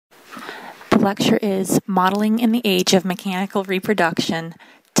lecture is Modeling in the Age of Mechanical Reproduction,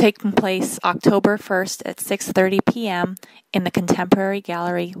 taking place October 1st at 6:30 p.m. in the Contemporary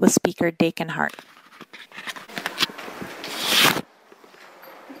Gallery with speaker Dakin Harts.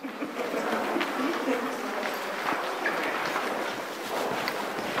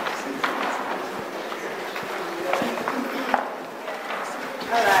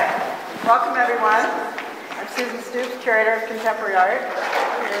 All right. Welcome, everyone. I'm Susan Stoops, Curator of Contemporary Art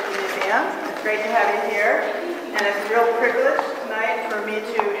here at the museum. It's great to have you here. And it's a real privilege tonight for me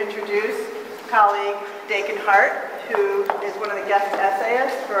to introduce colleague Dakin Harts, who is one of the guest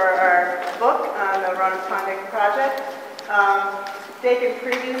essayists for our book on the Rona Pondick project. Dakin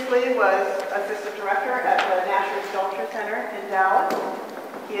previously was Assistant Director at the National Sculpture Center in Dallas.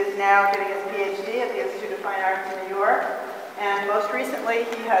 He is now getting his PhD at the Institute of Fine Arts in New York. And most recently,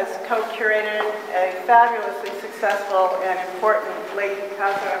 he has co-curated a fabulously successful and important late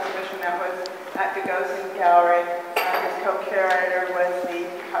Picasso exhibition that was at the Gosling Gallery. His co-curator was the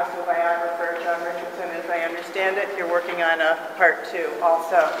Picasso biographer, John Richardson. As I understand it, you're working on a part 2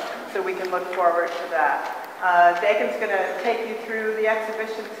 also, so we can look forward to that. Dakin's going to take you through the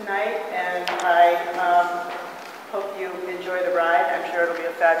exhibition tonight, and I hope you enjoy the ride. I'm sure it'll be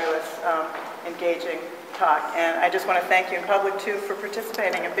a fabulous, engaging talk. And I just want to thank you in public, too, for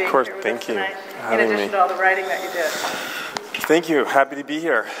participating and being here with us tonight, in addition to all the writing that you did. Thank you. Happy to be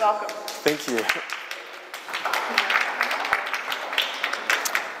here. Welcome. Thank you.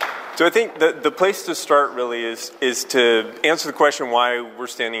 So I think the place to start really is to answer the question why we're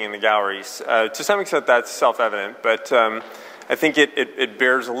standing in the galleries. To some extent, that's self-evident, but I think it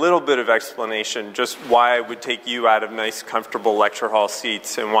bears a little bit of explanation just why I would take you out of nice, comfortable lecture hall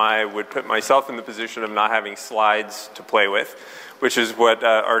seats and why I would put myself in the position of not having slides to play with, which is what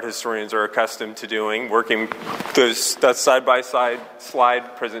art historians are accustomed to doing, working that side-by-side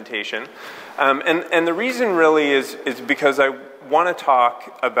slide presentation. And the reason really is because I want to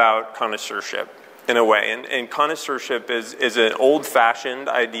talk about connoisseurship in a way. And connoisseurship is an old-fashioned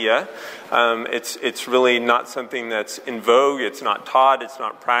idea. It's really not something that's in vogue. It's not taught. It's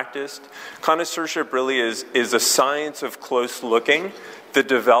not practiced. Connoisseurship really is a science of close looking that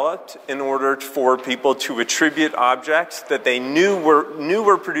developed in order for people to attribute objects that they knew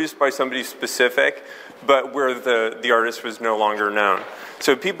were produced by somebody specific, but where the artist was no longer known.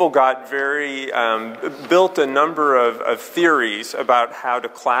 So people got built a number of theories about how to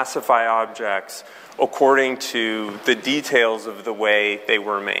classify objects according to the details of the way they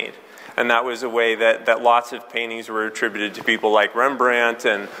were made. And that was a way that lots of paintings were attributed to people like Rembrandt,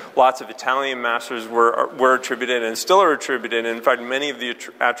 and lots of Italian masters were attributed and still are attributed. In fact, many of the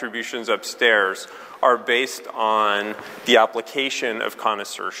attributions upstairs are based on the application of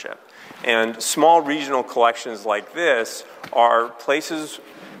connoisseurship. And small regional collections like this are places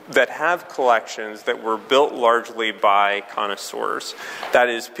that have collections that were built largely by connoisseurs. That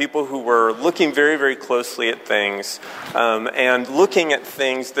is, people who were looking very, very closely at things and looking at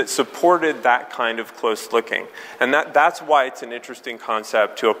things that supported that kind of close looking. And that's why it's an interesting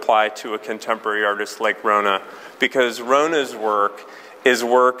concept to apply to a contemporary artist like Rona, because Rona's work is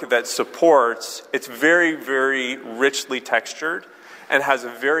work that supports, it's very, very richly textured, and has a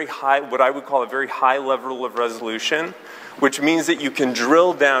very high, what I would call a very high level of resolution, which means that you can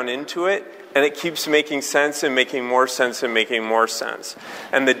drill down into it, and it keeps making sense and making more sense and making more sense.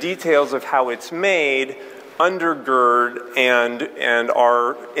 And the details of how it's made undergird and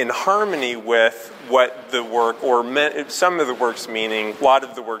are in harmony with what the work, or some of the work's meaning, a lot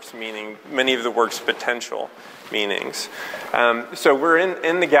of the work's meaning, many of the work's potential meanings. So we're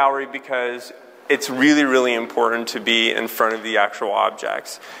in the gallery because it's really, really important to be in front of the actual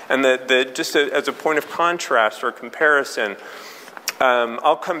objects. And just as a point of contrast or comparison,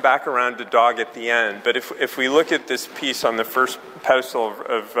 I'll come back around to Dog at the end, but if we look at this piece on the first pedestal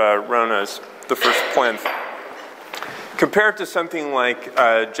of Rona's, the first plinth, compare it to something like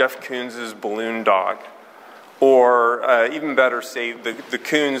Jeff Koons's Balloon Dog, or even better, say the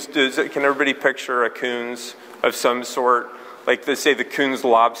Koons. Can everybody picture a Koons of some sort? Like, say, the Koons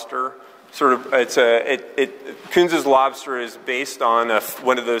lobster. Sort of, Koons's lobster is based on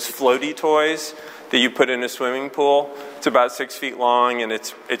one of those floaty toys that you put in a swimming pool. It's about 6 feet long, and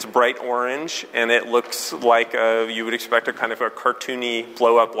it's bright orange, and it looks like you would expect a kind of a cartoony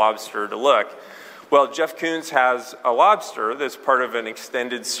blow-up lobster to look. Well, Jeff Koons has a lobster that's part of an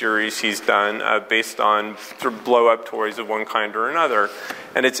extended series he's done based on sort of blow-up toys of one kind or another,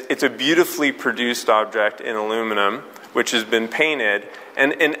 and it's a beautifully produced object in aluminum, which has been painted,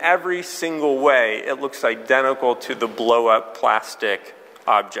 and in every single way, it looks identical to the blow-up plastic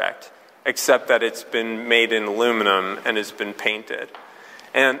object, except that it's been made in aluminum and has been painted.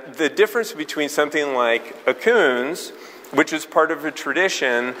 And the difference between something like a Koons, which is part of a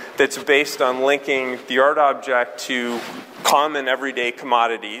tradition that's based on linking the art object to common everyday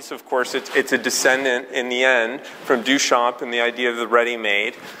commodities. Of course, it's a descendant in the end from Duchamp and the idea of the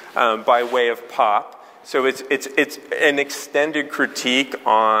ready-made by way of pop. So it's an extended critique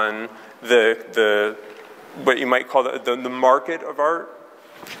on the what you might call the market of art,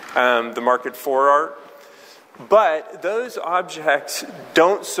 the market for art. But those objects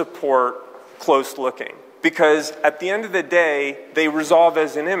don't support close looking, because at the end of the day, they resolve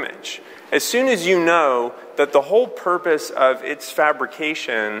as an image. As soon as you know that the whole purpose of its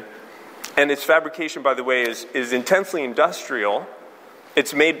fabrication, and its fabrication, by the way, is intensely industrial.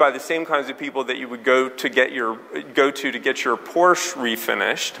 It's made by the same kinds of people that you would go to get your Porsche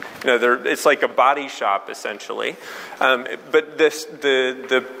refinished. You know, it's like a body shop essentially. But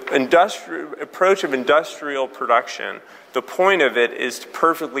the approach of industrial production, the point of it is to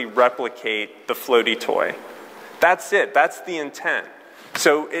perfectly replicate the floaty toy. That's it. That's the intent.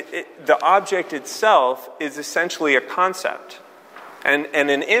 So the object itself is essentially a concept. And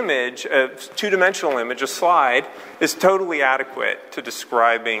an image, a two-dimensional image, a slide, is totally adequate to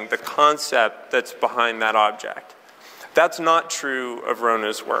describing the concept that's behind that object. That's not true of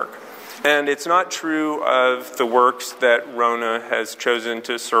Rona's work. And it's not true of the works that Rona has chosen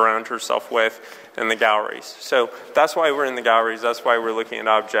to surround herself with in the galleries. So that's why we're in the galleries, that's why we're looking at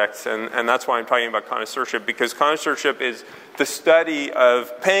objects, and that's why I'm talking about connoisseurship, because connoisseurship is the study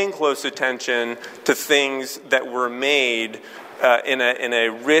of paying close attention to things that were made in a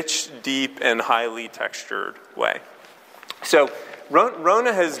rich, deep, and highly textured way. So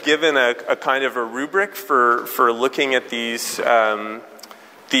Rona has given a kind of a rubric for looking at these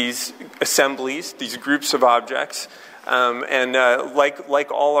assemblies, these groups of objects.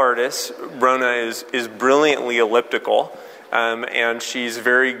 Like all artists, Rona is brilliantly elliptical, and she's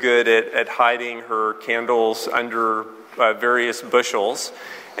very good at hiding her candles under various bushels.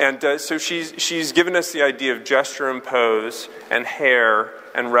 And so she's given us the idea of gesture and pose and hair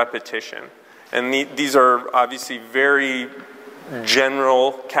and repetition. And these are obviously very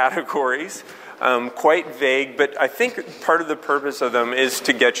general categories, quite vague, but I think part of the purpose of them is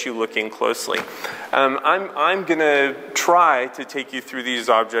to get you looking closely. I'm going to try to take you through these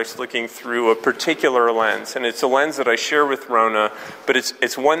objects looking through a particular lens. And it's a lens that I share with Rona, but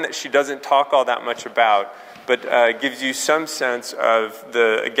it's one that she doesn't talk all that much about, but gives you some sense of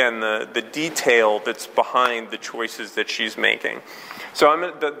the detail that's behind the choices that she's making.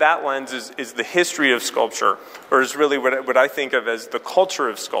 So that lens is the history of sculpture, or is really what I think of as the culture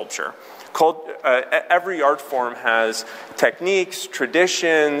of sculpture. Every art form has techniques,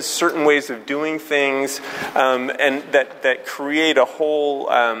 traditions, certain ways of doing things, and that create a whole.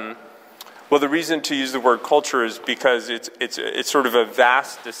 Well, the reason to use the word culture is because it's sort of a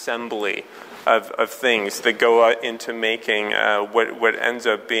vast assembly of things that go into making what ends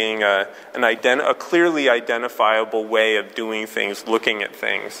up being a clearly identifiable way of doing things, looking at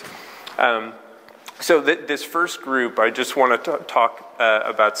things. So this first group, I just want to talk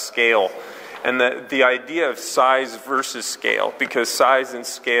about scale and the idea of size versus scale, because size and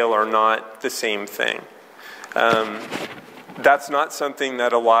scale are not the same thing. That's not something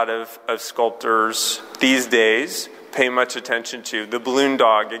that a lot of sculptors these days pay much attention to. The balloon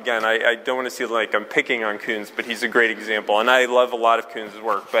dog, again, I don't want to seem like I'm picking on Koons, but he's a great example, and I love a lot of Koons'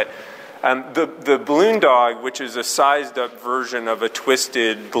 work. But the balloon dog, which is a sized-up version of a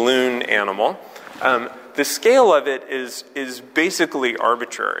twisted balloon animal, the scale of it is basically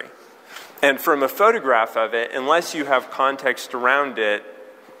arbitrary. And from a photograph of it, unless you have context around it,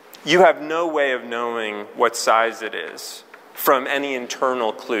 you have no way of knowing what size it is from any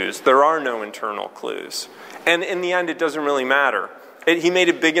internal clues. There are no internal clues. And in the end, it doesn't really matter. He made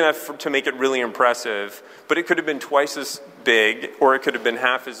it big enough to make it really impressive, but it could have been twice as big, or it could have been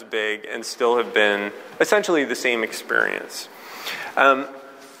half as big, and still have been essentially the same experience.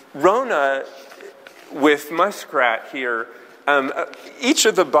 Rona, with Muskrat here, each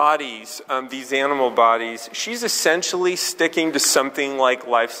of the bodies, these animal bodies, she's essentially sticking to something like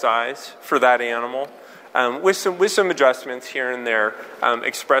life size for that animal. With some adjustments here and there,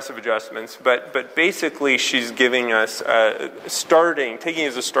 expressive adjustments, but basically she's giving us taking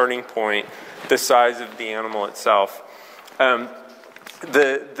as a starting point the size of the animal itself.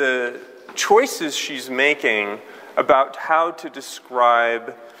 The choices she's making about how to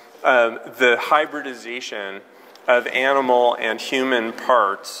describe the hybridization of animal and human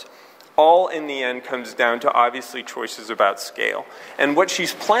parts all in the end comes down to obviously choices about scale. And what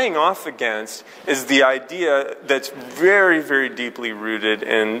she's playing off against is the idea that's very, very deeply rooted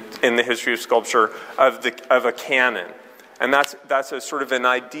in the history of sculpture of a canon. and that's a sort of an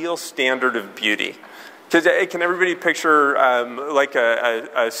ideal standard of beauty. Can everybody picture like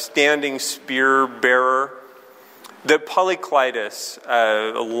a standing spear bearer? The Polykleitos,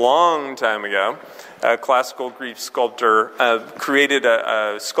 a long time ago, a classical Greek sculptor, created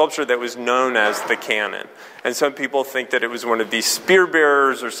a sculpture that was known as the canon. And some people think that it was one of these spear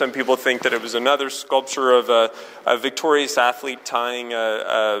bearers, or some people think that it was another sculpture of a victorious athlete tying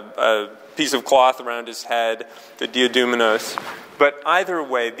a piece of cloth around his head, the diadumenos. But either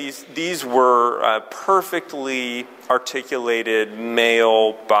way, these were perfectly articulated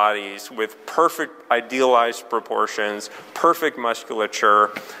male bodies with perfect idealized proportions, perfect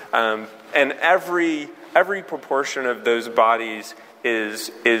musculature, and every proportion of those bodies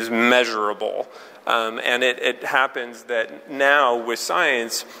is measurable. And it happens that now with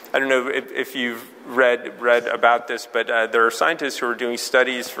science, I don't know if you've read about this, but there are scientists who are doing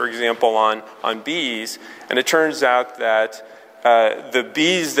studies, for example, on bees, and it turns out that the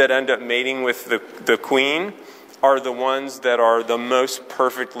bees that end up mating with the queen are the ones that are the most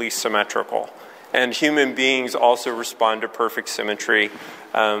perfectly symmetrical. And human beings also respond to perfect symmetry.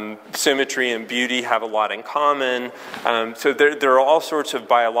 Symmetry and beauty have a lot in common. So there are all sorts of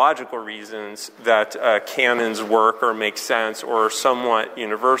biological reasons that canons work or make sense or are somewhat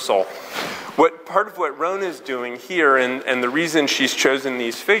universal. Part of what Rona is doing here, and the reason she's chosen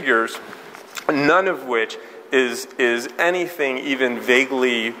these figures, none of which is anything even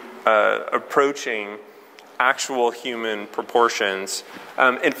vaguely approaching actual human proportions.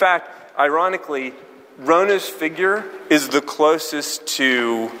 In fact, ironically, Rona's figure is the closest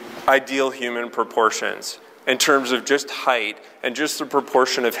to ideal human proportions in terms of just height and just the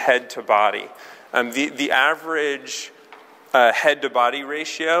proportion of head to body. The average head to body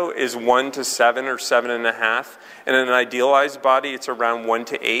ratio is 1 to 7 or 7.5. In an idealized body, it's around 1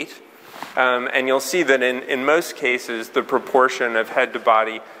 to 8. And you'll see that in most cases, the proportion of head to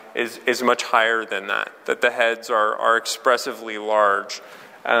body is much higher than that the heads are expressively large.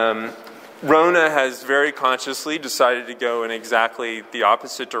 Rona has very consciously decided to go in exactly the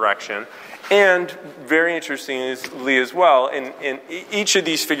opposite direction. And very interestingly as well, in each of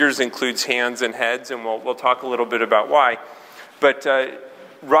these figures includes hands and heads, and we'll talk a little bit about why. But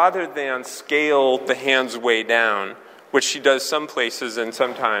rather than scale the hands way down, which she does some places and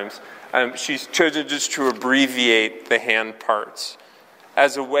sometimes, she's chosen just to abbreviate the hand parts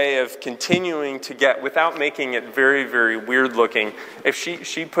as a way of continuing to get, without making it very, very weird looking, if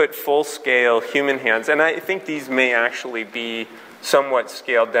she put full-scale human hands, and I think these may actually be somewhat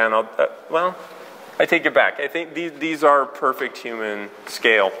scaled down. Well, I take it back. I think these are perfect human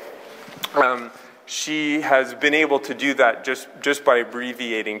scale. She has been able to do that just by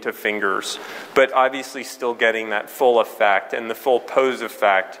abbreviating to fingers, but obviously still getting that full effect and the full pose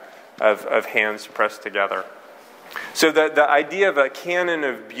effect of hands pressed together. So the idea of a canon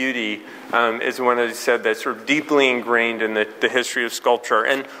of beauty is one, as I said, that's sort of deeply ingrained in the history of sculpture.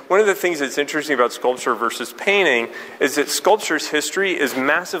 And one of the things that's interesting about sculpture versus painting is that sculpture's history is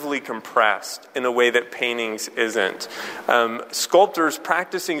massively compressed in a way that paintings isn't.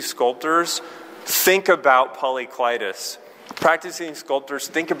 Practicing sculptors think about Polykleitos. Practicing sculptors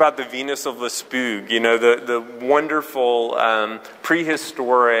think about the Venus of Lespugue, the wonderful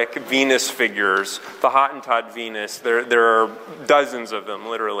prehistoric Venus figures, the Hottentot Venus. There are dozens of them,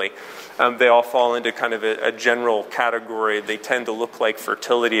 literally. They all fall into kind of a general category. They tend to look like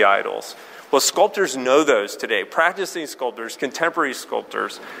fertility idols. Well, sculptors know those today. Practicing sculptors, contemporary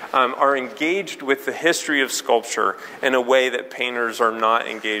sculptors, are engaged with the history of sculpture in a way that painters are not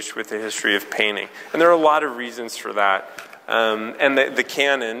engaged with the history of painting. And there are a lot of reasons for that. And the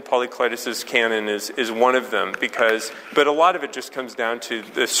canon, Polykleitos' canon, is one of them, but a lot of it just comes down to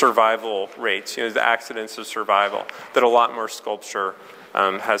the survival rates, the accidents of survival, that a lot more sculpture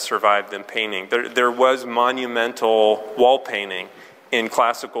has survived than painting. There was monumental wall painting in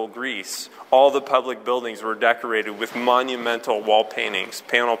classical Greece. All the public buildings were decorated with monumental wall paintings,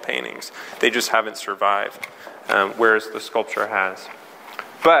 panel paintings. They just haven't survived, whereas the sculpture has.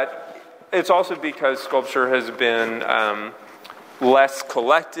 But it's also because sculpture has been less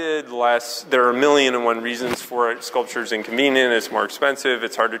collected, there are 1,000,001 reasons for it. Sculpture is inconvenient, it's more expensive,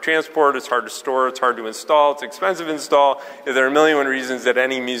 it's hard to transport, it's hard to store, it's hard to install, it's expensive to install. There are 1,000,001 reasons that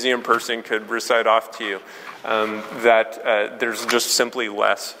any museum person could recite off to you that there's just simply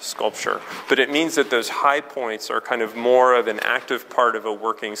less sculpture. But it means that those high points are kind of more of an active part of a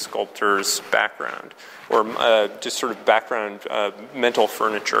working sculptor's background, or just sort of background mental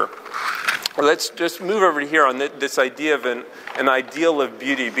furniture. Well, let's just move over here on this idea of an ideal of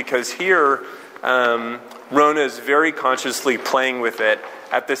beauty, because here Rona is very consciously playing with it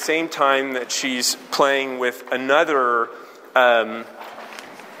at the same time that she's playing with another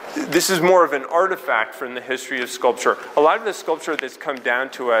This is more of an artifact from the history of sculpture. A lot of the sculpture that's come down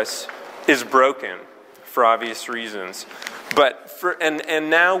to us is broken for obvious reasons. But and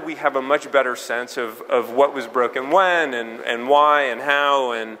now we have a much better sense of what was broken when and why and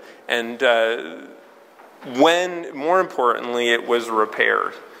how and when, more importantly, it was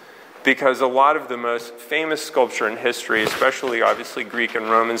repaired. Because a lot of the most famous sculpture in history, especially obviously Greek and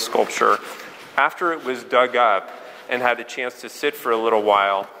Roman sculpture, after it was dug up and had a chance to sit for a little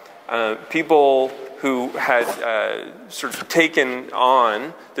while, people who had sort of taken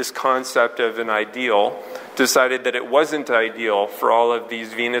on this concept of an ideal decided that it wasn't ideal for all of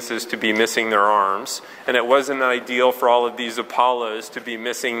these Venuses to be missing their arms, and it wasn't ideal for all of these Apollos to be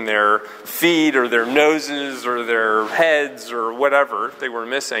missing their feet or their noses or their heads or whatever they were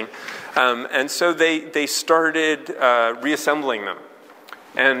missing. And so they started reassembling them.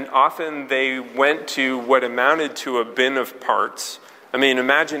 And often they went to what amounted to a bin of parts. I mean,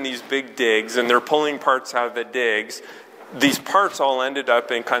 imagine these big digs, and they're pulling parts out of the digs. These parts all ended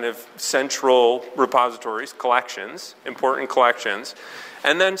up in kind of central repositories, collections, important collections.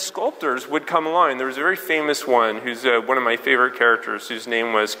 And then sculptors would come along. There was a very famous one who's one of my favorite characters, whose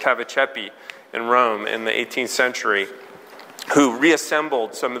name was Caviceppi in Rome in the 18th century, who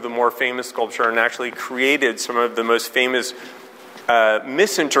reassembled some of the more famous sculpture and actually created some of the most famous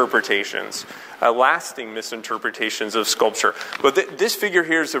misinterpretations, lasting misinterpretations of sculpture. But this figure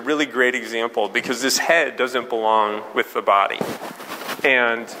here is a really great example because this head doesn't belong with the body.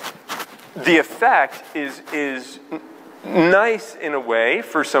 And the effect is nice in a way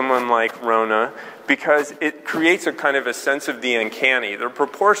for someone like Rona because it creates a kind of a sense of the uncanny. Their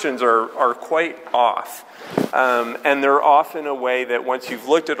proportions are quite off. And they're off in a way that once you've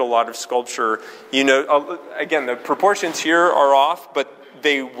looked at a lot of sculpture, you know, again, the proportions here are off, but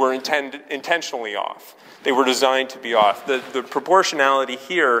they were intentionally off. They were designed to be off. The proportionality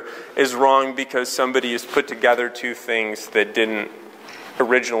here is wrong because somebody has put together two things that didn't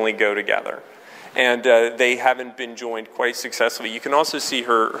originally go together. And they haven't been joined quite successfully. You can also see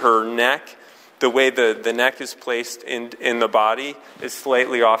her neck. The way the neck is placed in the body is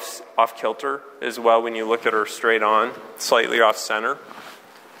slightly off kilter as well when you look at her straight on, slightly off center.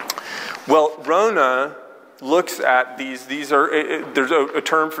 Well, Rona looks at these there's a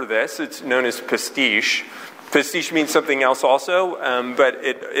term for this. It's known as pastiche. Pastiche means something else also, but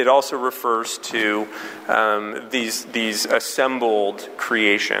it also refers to these assembled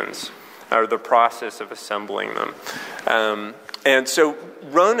creations, or the process of assembling them. And so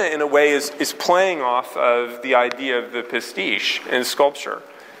Rona, in a way, is playing off of the idea of the pastiche in sculpture.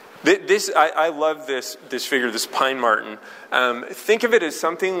 I love this figure, this pine marten. Think of it as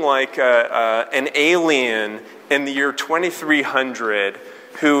something like an alien in the year 2300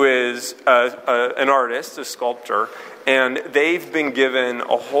 who is an artist, a sculptor, and they've been given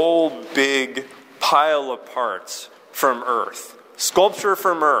a whole big pile of parts from Earth, sculpture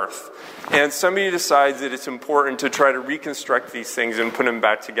from Earth. And somebody decides that it's important to try to reconstruct these things and put them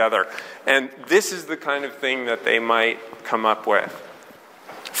back together. And this is the kind of thing that they might come up with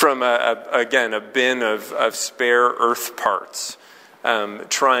from, again, a bin of spare earth parts,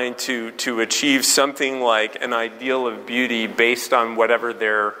 trying to achieve something like an ideal of beauty based on whatever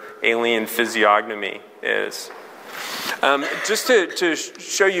their alien physiognomy is. Just to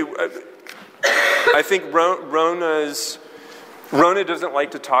show you, I think Rona doesn't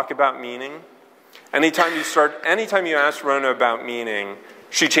like to talk about meaning. Anytime you ask Rona about meaning,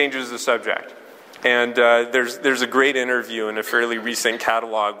 she changes the subject. And there's a great interview in a fairly recent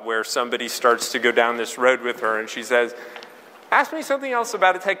catalog where somebody starts to go down this road with her and she says, ask me something else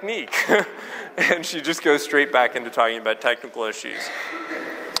about a technique. And she just goes straight back into talking about technical issues.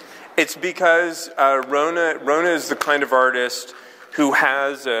 It's because Rona is the kind of artist who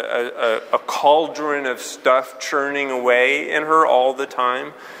has a cauldron of stuff churning away in her all the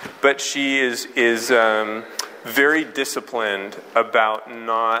time, but she is very disciplined about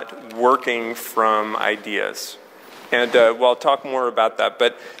not working from ideas. And I'll talk more about that,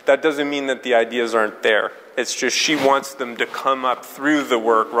 but that doesn't mean that the ideas aren't there. It's just she wants them to come up through the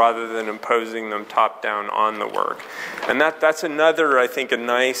work rather than imposing them top down on the work. And that's another, I think, a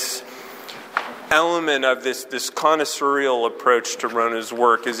nice element of this connoisseurial approach to Rona's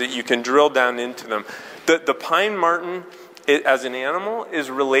work is that you can drill down into them. The pine marten, as an animal, is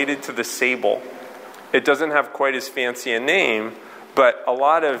related to the sable. It doesn't have quite as fancy a name, but a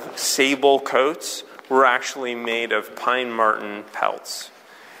lot of sable coats were actually made of pine marten pelts.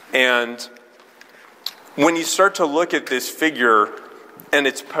 And when you start to look at this figure and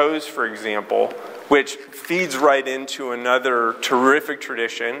its pose, for example, which feeds right into another terrific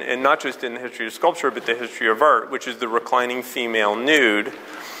tradition, and not just in the history of sculpture, but the history of art, which is the reclining female nude.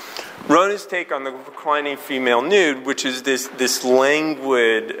 Rona's take on the reclining female nude, which is this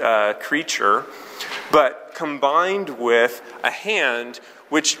languid creature, but combined with a hand,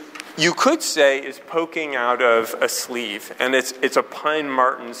 which you could say is poking out of a sleeve, and it's a pine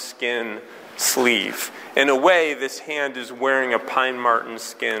marten skin sleeve. In a way, this hand is wearing a pine marten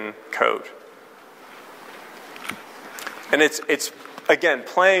skin coat. And it's again,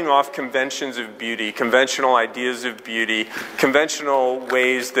 playing off conventions of beauty, conventional ideas of beauty, conventional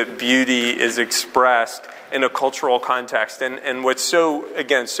ways that beauty is expressed in a cultural context. And what's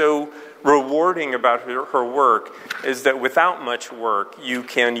so rewarding about her work is that without much work, you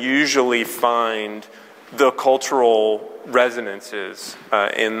can usually find the cultural resonances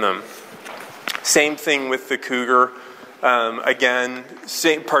in them. Same thing with the cougar. Again,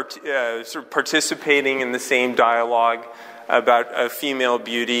 sort of participating in the same dialogue about female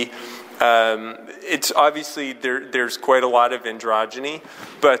beauty. It's obviously, there's quite a lot of androgyny,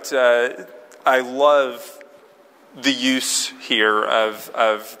 but I love the use here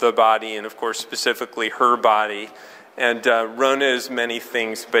of the body, and of course specifically her body. And Rona is many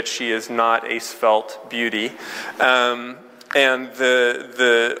things, but she is not a svelte beauty. And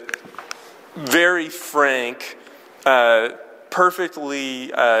the very frank,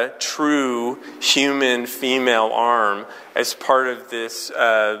 perfectly true human female arm as part of this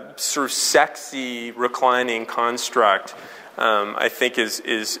sort of sexy reclining construct, I think is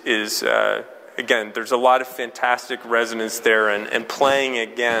again, there's a lot of fantastic resonance there, and playing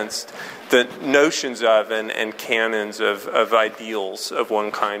against the notions of and canons of ideals of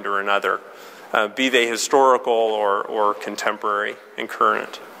one kind or another, be they historical or contemporary and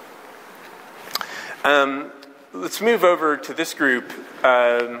current. Let's move over to this group.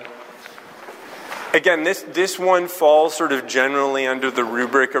 Again, this one falls sort of generally under the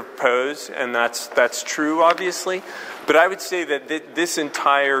rubric of pose, and that's true, obviously. But I would say that this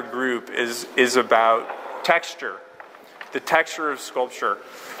entire group is about texture, the texture of sculpture,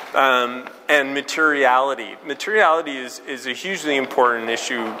 and materiality. Materiality is a hugely important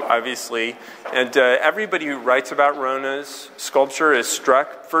issue, obviously, and everybody who writes about Rona's sculpture is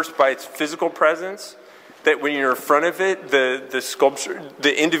struck first by its physical presence. That when you're in front of it,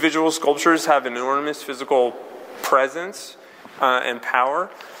 the individual sculptures have enormous physical presence and power,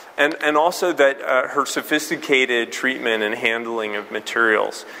 and also that her sophisticated treatment and handling of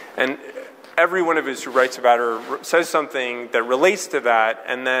materials. And every one of us who writes about her says something that relates to that,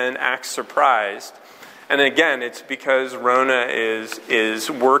 and then acts surprised. And again, it's because Rona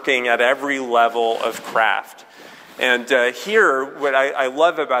is working at every level of craft. And here, what I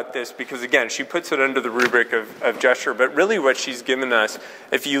love about this, because again, she puts it under the rubric of gesture, but really what she's given us,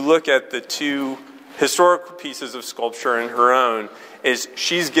 if you look at the two historical pieces of sculpture in her own, is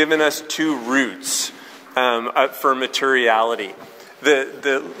she's given us two roots for materiality.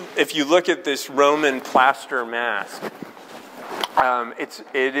 If you look at this Roman plaster mask,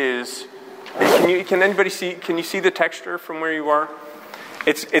 it is. Can anybody see? Can you see the texture from where you are?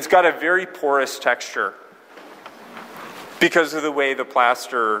 It's got a very porous texture, because of the way the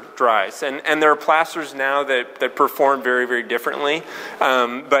plaster dries. And there are plasters now that perform very, very differently.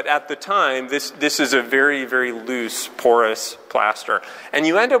 But at the time, this is a very, very loose, porous plaster. And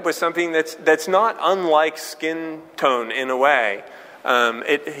you end up with something that's not unlike skin tone in a way.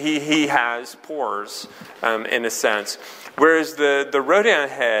 He has pores, in a sense. Whereas the Rodin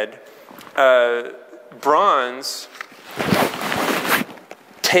head, bronze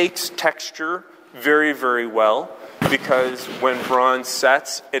takes texture very, very well, because when bronze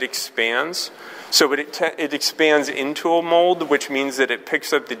sets, it expands. So it expands into a mold, which means that it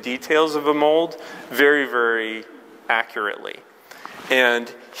picks up the details of a mold very, very accurately.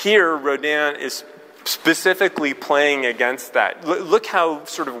 And here, Rodin is specifically playing against that. Look how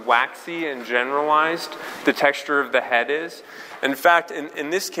sort of waxy and generalized the texture of the head is. In fact, in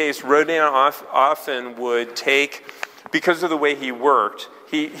this case, Rodin often would take, because of the way he worked,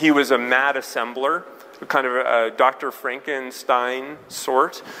 he was a mat assembler, kind of a Dr. Frankenstein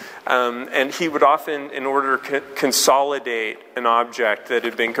sort, and he would often, in order to consolidate an object that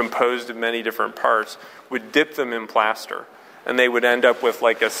had been composed of many different parts, would dip them in plaster, and they would end up with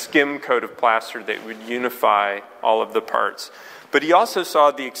like a skim coat of plaster that would unify all of the parts. But he also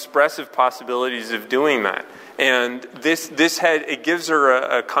saw the expressive possibilities of doing that, and this head, it gives her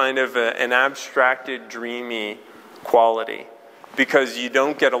a kind of an abstracted, dreamy quality, because you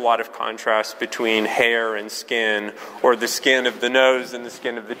don't get a lot of contrast between hair and skin, or the skin of the nose and the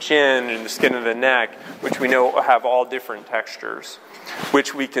skin of the chin and the skin of the neck, which we know have all different textures,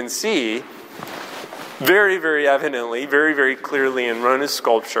 which we can see very, very evidently, very, very clearly in Rona's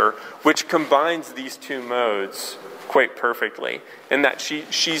sculpture, which combines these two modes quite perfectly, in that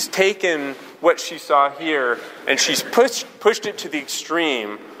she's taken what she saw here and she's pushed it to the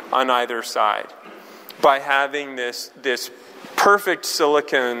extreme on either side by having this perfect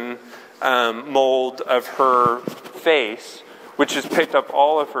silicon mold of her face, which has picked up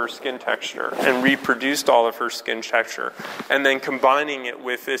all of her skin texture and reproduced all of her skin texture, and then combining it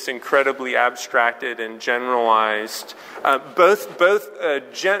with this incredibly abstracted and generalized,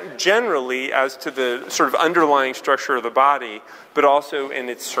 generally as to the sort of underlying structure of the body, but also in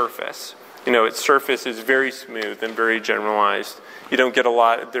its surface. You know, its surface is very smooth and very generalized. You don't get a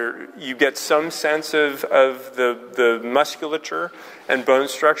lot there. You get some sense of the musculature and bone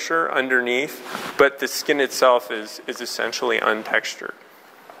structure underneath, but the skin itself is essentially untextured,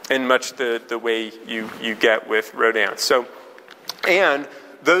 in much the way you get with Rodin. So, and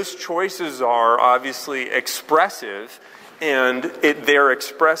those choices are obviously expressive, and they're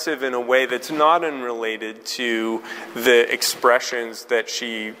expressive in a way that's not unrelated to the expressions that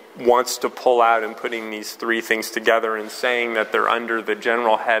she wants to pull out in putting these three things together and saying that they're under the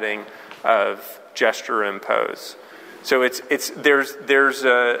general heading of gesture and pose. So there's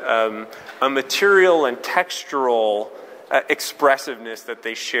a material and textural expressiveness that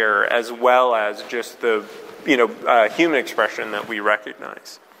they share, as well as just the human expression that we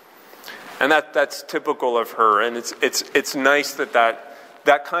recognize. And that's typical of her, and it's nice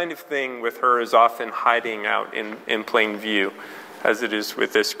that kind of thing with her is often hiding out in plain view, as it is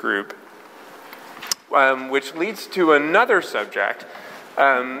with this group. Which leads to another subject,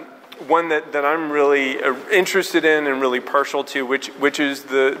 one that I'm really interested in and really partial to, which is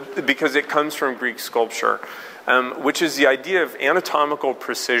because it comes from Greek sculpture, which is the idea of anatomical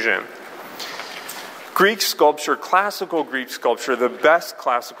precision. Greek sculpture, classical Greek sculpture, the best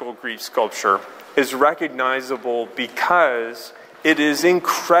classical Greek sculpture, is recognizable because it is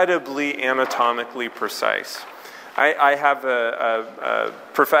incredibly anatomically precise. I have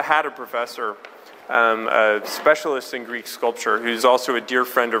had a professor, a specialist in Greek sculpture, who's also a dear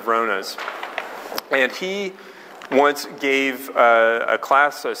friend of Rona's, and he once gave a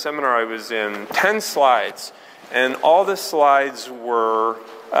class, a seminar I was in, 10 slides, and all the slides were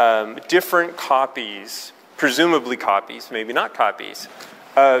different copies, presumably copies, maybe not copies,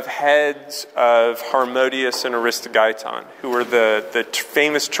 of heads of Harmodius and Aristogeiton, who were the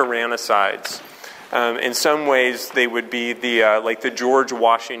famous tyrannicides. In some ways, they would be like the George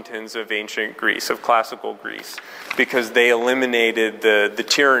Washingtons of ancient Greece, of classical Greece, because they eliminated the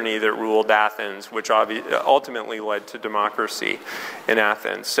tyranny that ruled Athens, which ultimately led to democracy in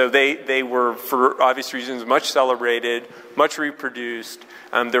Athens. So they were, for obvious reasons, much celebrated, much reproduced.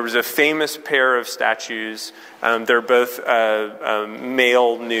 There was a famous pair of statues. They're both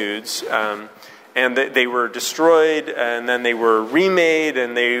male nudes. And they were destroyed, and then they were remade,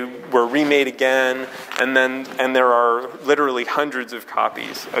 and they were remade again, and there are literally hundreds of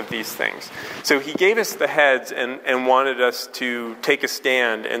copies of these things. So he gave us the heads and wanted us to take a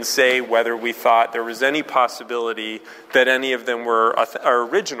stand and say whether we thought there was any possibility that any of them are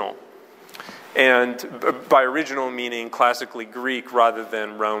original. And by original meaning classically Greek rather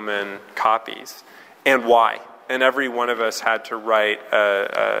than Roman copies, and why. And every one of us had to write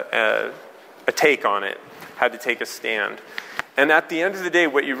a take on it, had to take a stand. And at the end of the day,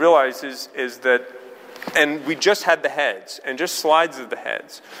 what you realize is that, and we just had the heads, and just slides of the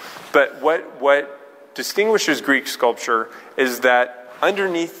heads, but what distinguishes Greek sculpture is that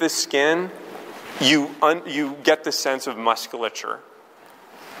underneath the skin, you get the sense of musculature.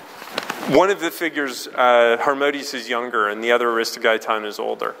 One of the figures, Harmodius, is younger, and the other, Aristogeiton, is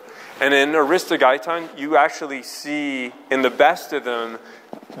older. And in Aristogeiton, you actually see, in the best of them,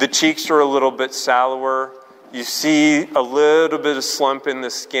 the cheeks are a little bit sallower. You see a little bit of slump in the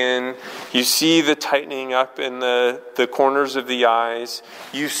skin. You see the tightening up in the corners of the eyes.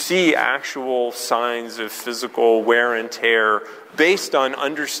 You see actual signs of physical wear and tear based on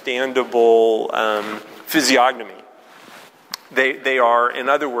understandable physiognomy. They are, in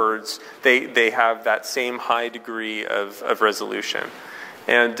other words, they have that same high degree of resolution.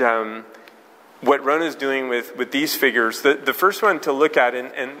 And what Rona is doing with these figures, the first one to look at,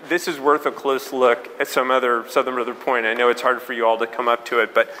 and this is worth a close look at some other point. I know it's hard for you all to come up to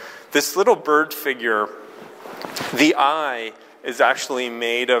it, but this little bird figure, the eye is actually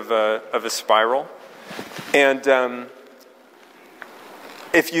made of a spiral. And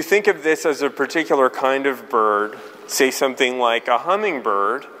if you think of this as a particular kind of bird, say something like a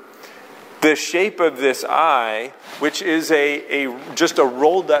hummingbird, the shape of this eye, which is just a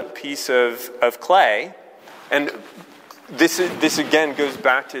rolled up piece of clay, and this again goes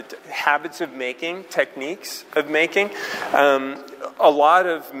back to habits of making, techniques of making. A lot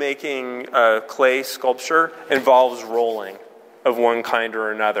of making clay sculpture involves rolling of one kind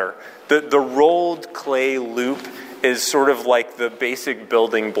or another. The rolled clay loop is sort of like the basic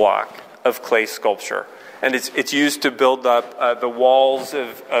building block of clay sculpture. And it's used to build up the walls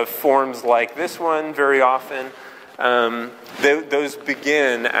of forms like this one very often. Those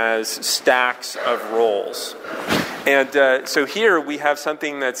begin as stacks of rolls. And so here we have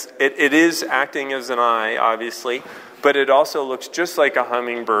something it is acting as an eye, obviously, but it also looks just like a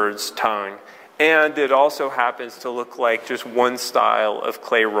hummingbird's tongue. And it also happens to look like just one style of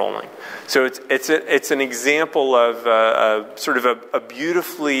clay rolling. So it's an example of sort of a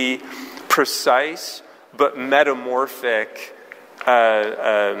beautifully precise but metamorphic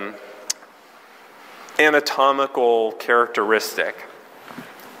anatomical characteristic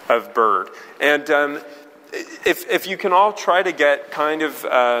of bird. And if you can all try to get kind of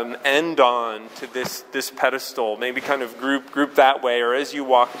end on to this pedestal, maybe kind of group that way, or as you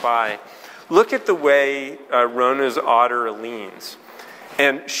walk by, look at the way Rona's otter leans.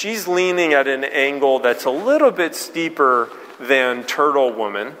 And she's leaning at an angle that's a little bit steeper than Turtle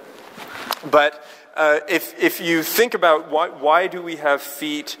Woman. But if you think about why do we have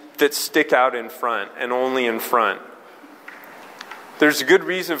feet that stick out in front and only in front? There's a good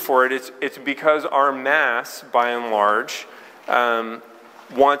reason for it. It's because our mass, by and large,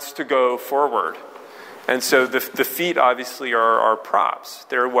 wants to go forward. And so the feet obviously are props.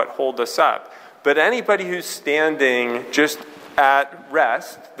 They're what hold us up. But anybody who's standing just at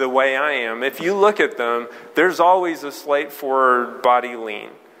rest, the way I am, if you look at them, there's always a slight forward body lean,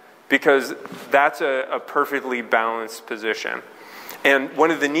 because that's a perfectly balanced position. And one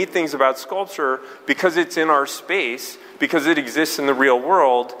of the neat things about sculpture, because it's in our space, because it exists in the real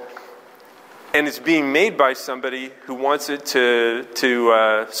world, and it's being made by somebody who wants it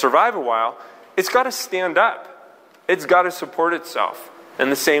to survive a while, it's got to stand up. It's got to support itself in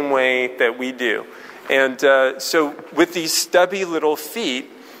the same way that we do. And so with these stubby little feet,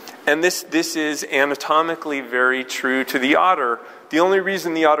 and this is anatomically very true to the otter, the only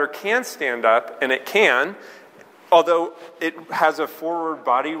reason the otter can stand up, and it can, although it has a forward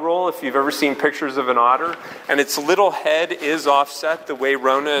body roll, if you've ever seen pictures of an otter, and its little head is offset the way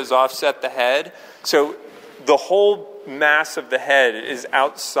Rona is offset the head. So the whole mass of the head is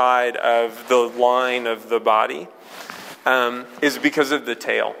outside of the line of the body, is because of the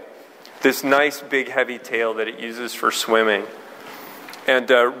tail. This nice, big, heavy tail that it uses for swimming. And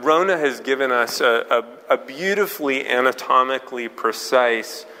Rona has given us a beautifully anatomically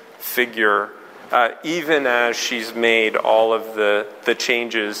precise figure, even as she's made all of the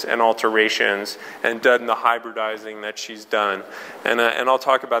changes and alterations and done the hybridizing that she's done. And I'll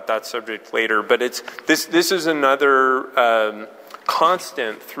talk about that subject later. But this is another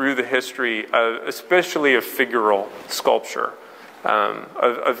constant through the history, especially of figural sculpture,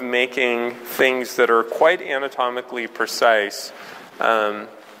 of making things that are quite anatomically precise,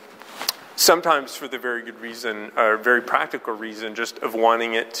 sometimes for the very good reason, or very practical reason, just of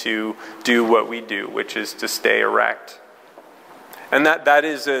wanting it to do what we do, which is to stay erect. And that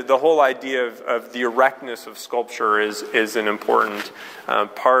is the whole idea of the erectness of sculpture is an important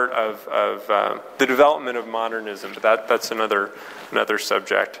part of the development of modernism. But that's another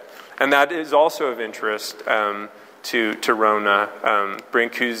subject. And that is also of interest to Rona.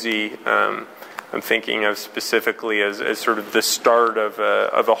 Brancusi, I'm thinking of specifically as sort of the start of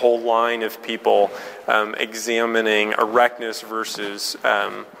a whole line of people examining erectness versus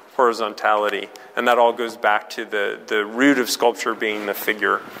horizontality. And that all goes back to the root of sculpture being the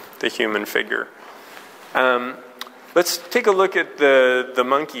figure, the human figure. Let's take a look at the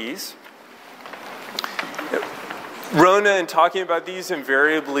monkeys. Rona, in talking about these,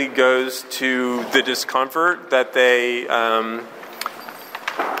 invariably goes to the discomfort that they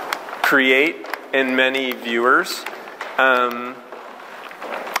create in many viewers. And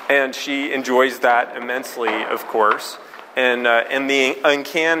she enjoys that immensely, of course. And the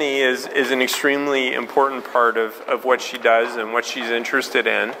uncanny is an extremely important part of what she does and what she's interested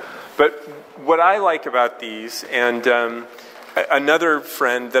in. But what I like about these, and another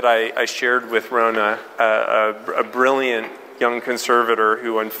friend that I shared with Rona, a brilliant young conservator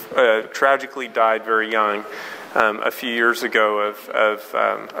who tragically died very young a few years ago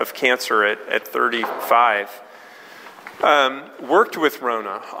of cancer at 35, worked with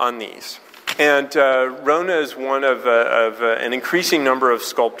Rona on these. And Rona is one of an increasing number of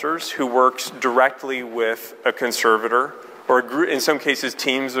sculptors who works directly with a conservator, or in some cases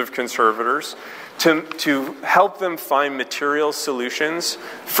teams of conservators, to help them find material solutions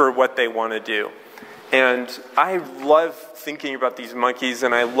for what they want to do. And I love thinking about these monkeys,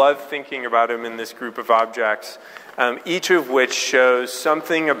 and I love thinking about them in this group of objects, each of which shows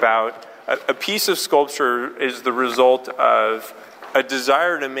something about a piece of sculpture is the result of a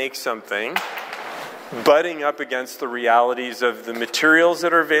desire to make something, butting up against the realities of the materials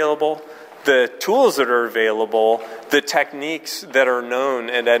that are available, the tools that are available, the techniques that are known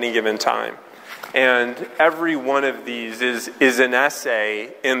at any given time. And every one of these is an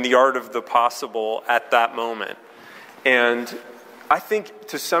essay in the art of the possible at that moment. And I think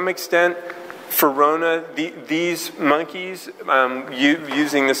to some extent, for Rona, these monkeys,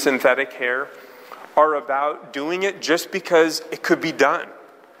 using the synthetic hair, are about doing it just because it could be done.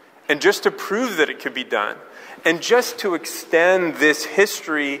 And just to prove that it could be done. And just to extend this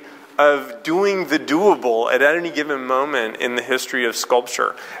history of doing the doable at any given moment in the history of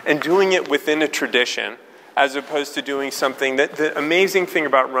sculpture, and doing it within a tradition, as opposed to doing something that, the amazing thing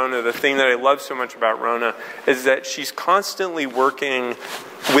about Rona, the thing that I love so much about Rona, is that she's constantly working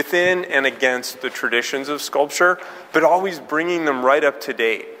within and against the traditions of sculpture, but always bringing them right up to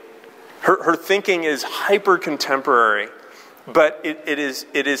date. Her thinking is hyper-contemporary, but it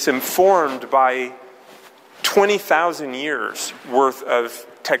is informed by 20,000 years worth of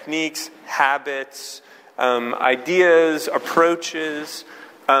techniques, habits, ideas, approaches,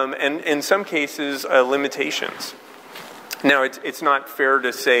 and in some cases, limitations. Now, it's not fair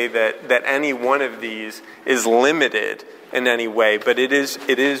to say that any one of these is limited in any way, but it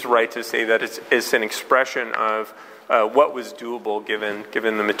is right to say that it's an expression of what was doable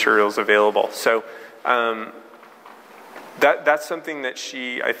given the materials available. So that's something that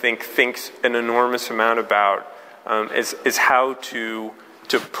she, I think, thinks an enormous amount about, is how to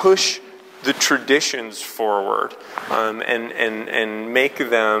push the traditions forward and make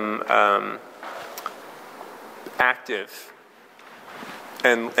them active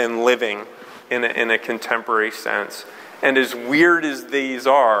and living in a contemporary sense. And as weird as these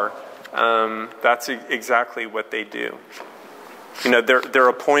are, that's exactly what they do. You know, they're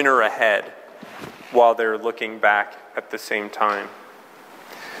a pointer ahead while they're looking back at the same time.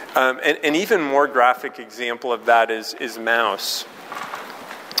 An even more graphic example of that is Mouse,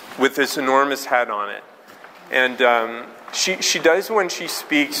 with this enormous head on it. And she does, when she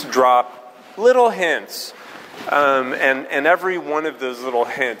speaks, drop little hints. And every one of those little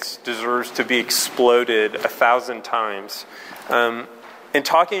hints deserves to be exploded 1,000 times. In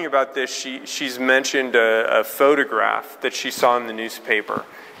talking about this, she's mentioned a photograph that she saw in the newspaper.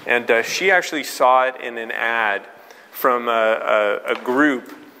 And she actually saw it in an ad from a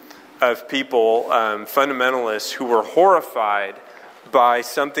group of people, fundamentalists, who were horrified by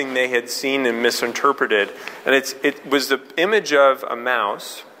something they had seen and misinterpreted. And it was the image of a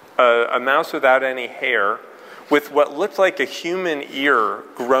mouse without any hair, with what looked like a human ear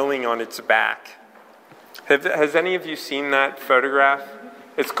growing on its back. Has any of you seen that photograph?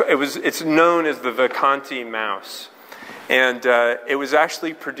 It's known as the Vacanti mouse. And it was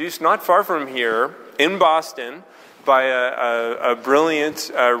actually produced not far from here, in Boston, by a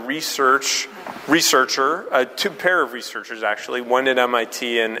brilliant researcher, a pair of researchers actually, one at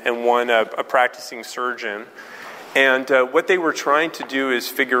MIT and one a practicing surgeon. And what they were trying to do is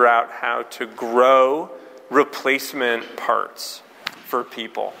figure out how to grow replacement parts for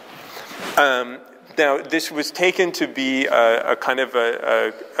people. Now, this was taken to be a kind of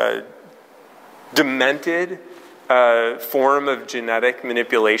a demented form of genetic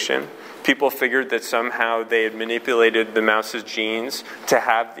manipulation. People figured that somehow they had manipulated the mouse's genes to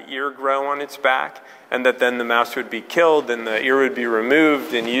have the ear grow on its back, and that then the mouse would be killed and the ear would be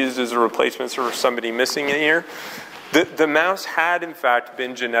removed and used as a replacement for somebody missing an ear. The mouse had, in fact,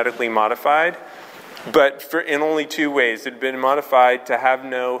 been genetically modified, but in only two ways. It had been modified to have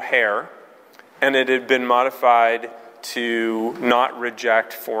no hair, and it had been modified to not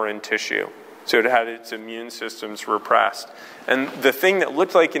reject foreign tissue. So it had its immune systems repressed. And the thing that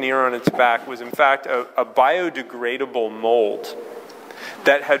looked like an ear on its back was, in fact, a biodegradable mold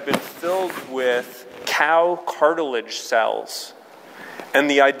that had been filled with cow cartilage cells. And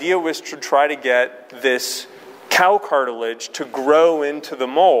the idea was to try to get this cow cartilage to grow into the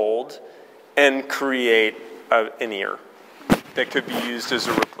mold and create an ear that could be used as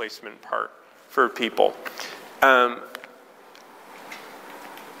a replacement part for people.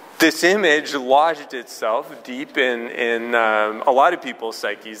 This image lodged itself deep in a lot of people's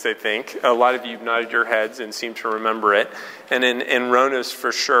psyches, I think. A lot of you nodded your heads and seem to remember it. And in Rona's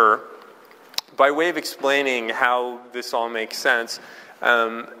for sure. By way of explaining how this all makes sense,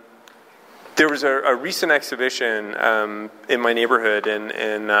 there was a recent exhibition in my neighborhood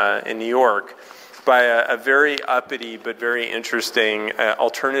in New York by a very uppity but very interesting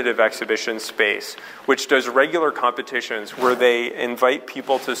alternative exhibition space, which does regular competitions where they invite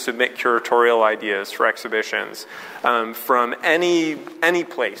people to submit curatorial ideas for exhibitions from any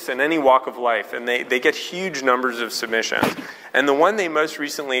place in any walk of life, and they get huge numbers of submissions. And the one they most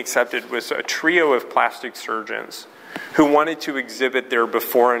recently accepted was a trio of plastic surgeons who wanted to exhibit their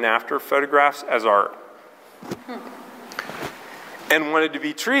before and after photographs as art. And wanted to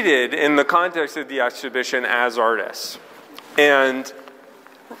be treated in the context of the exhibition as artists. And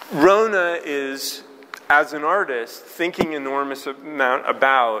Rona is, as an artist, thinking enormous amount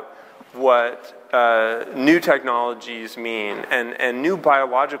about what new technologies mean, and new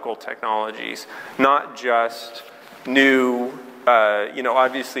biological technologies, not just new,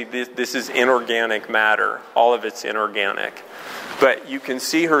 obviously this is inorganic matter, all of it's inorganic. But you can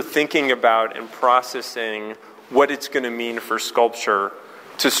see her thinking about and processing what it's going to mean for sculpture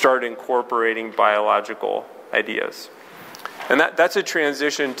to start incorporating biological ideas. And that's a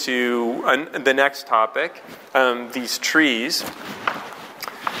transition to the next topic, these trees.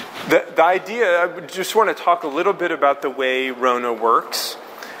 The idea, I just want to talk a little bit about the way Rona works.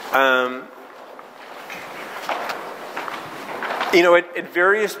 At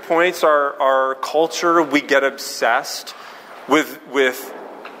various points our culture, we get obsessed with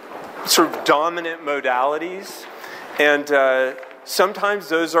sort of dominant modalities, and sometimes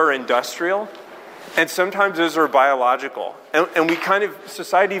those are industrial, and sometimes those are biological. And we kind of,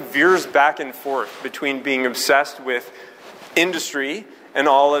 society veers back and forth between being obsessed with industry and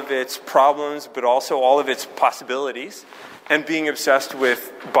all of its problems, but also all of its possibilities, and being obsessed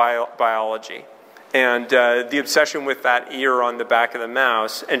with biology. And the obsession with that ear on the back of the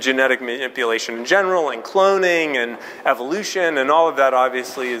mouse, and genetic manipulation in general, and cloning, and evolution, and all of that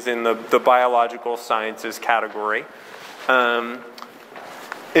obviously is in the biological sciences category.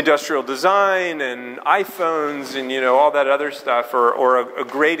 Industrial design, and iPhones, and all that other stuff, or a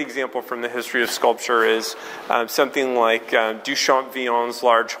great example from the history of sculpture is something like Duchamp-Villon's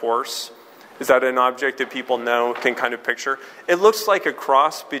large horse. Is that an object that people know, can kind of picture? It looks like a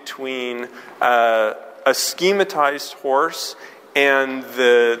cross between a schematized horse and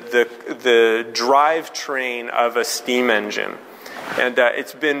the drivetrain of a steam engine. And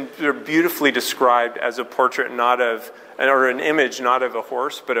it's been beautifully described as a portrait or an image not of a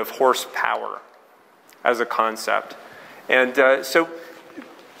horse, but of horsepower as a concept. And so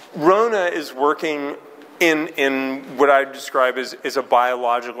Rona is working in what I describe as a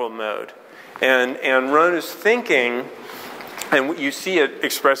biological mode. And Rona's thinking, and you see it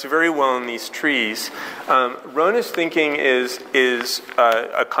expressed very well in these trees, Rona's thinking is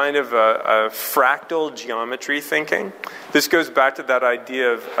a kind of a fractal geometry thinking. This goes back to that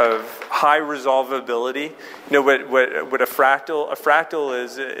idea of high resolvability. What a fractal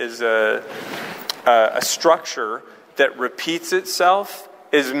is a structure that repeats itself,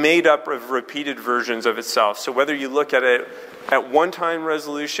 is made up of repeated versions of itself. So whether you look at it at 1-time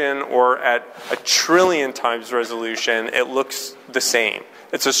resolution or at 1 trillion times resolution, it looks the same.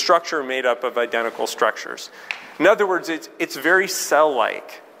 It's a structure made up of identical structures. In other words, it's very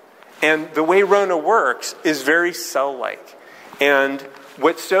cell-like. And the way Rona works is very cell-like. And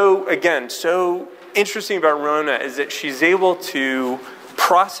what's so interesting about Rona is that she's able to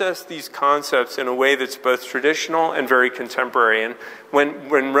process these concepts in a way that's both traditional and very contemporary. And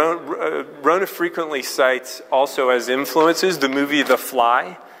when Rona frequently cites also as influences the movie The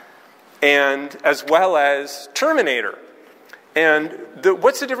Fly, and as well as Terminator. And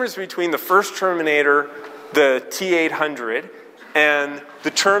what's the difference between the first Terminator, the T-800, and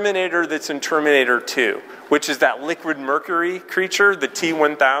the Terminator that's in Terminator 2, which is that liquid mercury creature, the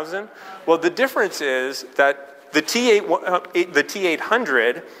T-1000? Well, the difference is that the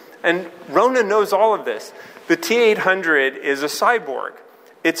T-800, and Rona knows all of this, the T-800 is a cyborg.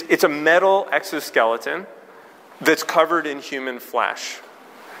 It's a metal exoskeleton that's covered in human flesh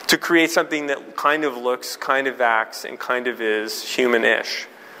to create something that kind of looks, kind of acts, and kind of is human-ish.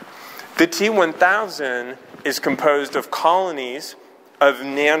 The T-1000 is composed of colonies of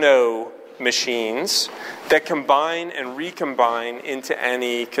nano machines that combine and recombine into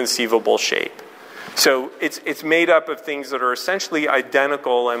any conceivable shape. So it's made up of things that are essentially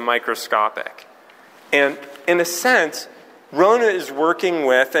identical and microscopic. And in a sense, Rona is working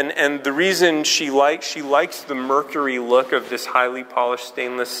with, and the reason she likes the mercury look of this highly polished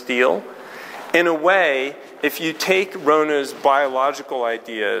stainless steel, in a way, if you take Rona's biological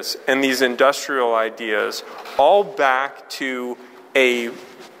ideas and these industrial ideas all back to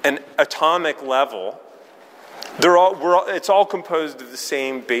an atomic level, it's all composed of the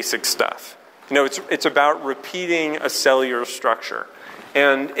same basic stuff. It's about repeating a cellular structure.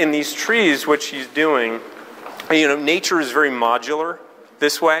 And in these trees, what she's doing, nature is very modular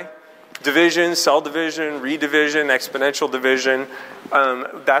this way. Division, cell division, redivision, exponential division.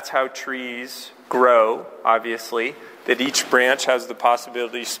 That's how trees grow, obviously, that each branch has the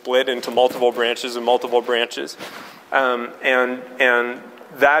possibility to split into multiple branches and multiple branches. And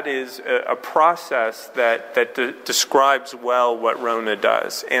that is a process that describes well what Rona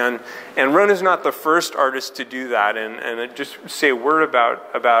does. And Rona's not the first artist to do that. And I just say a word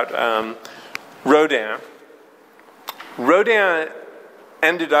about Rodin. Rodin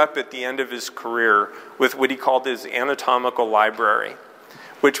ended up at the end of his career with what he called his anatomical library,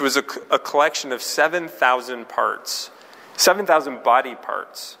 which was a collection of 7,000 parts, 7,000 body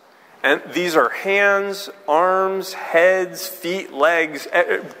parts. And these are hands, arms, heads, feet, legs,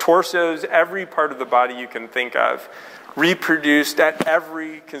 torsos, every part of the body you can think of, reproduced at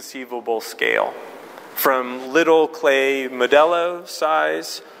every conceivable scale, from little clay modello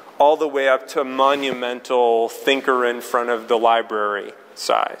size all the way up to monumental thinker in front of the library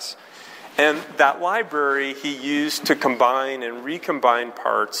size. And that library he used to combine and recombine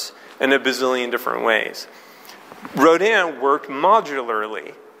parts in a bazillion different ways. Rodin worked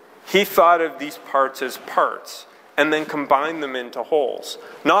modularly. He thought of these parts as parts and then combined them into wholes.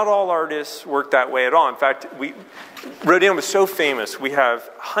 Not all artists work that way at all. In fact, Rodin was so famous, we have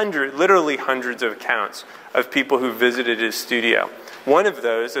literally hundreds of accounts of people who visited his studio. One of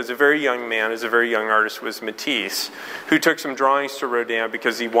those, as a very young man, as a very young artist, was Matisse, who took some drawings to Rodin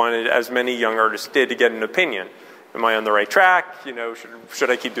because he wanted, as many young artists did, to get an opinion. Am I on the right track? Should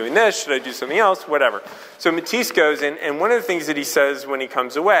I keep doing this? Should I do something else? Whatever. So Matisse goes, and one of the things that he says when he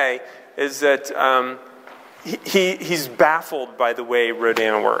comes away is that he's baffled by the way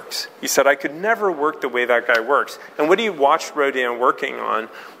Rodin works. He said, I could never work the way that guy works. And what he watched Rodin working on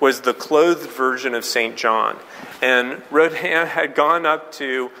was the clothed version of St. John. And Rodin had gone up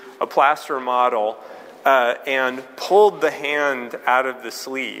to a plaster model and pulled the hand out of the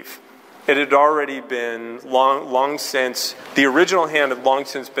sleeve. It had already been long since, the original hand had long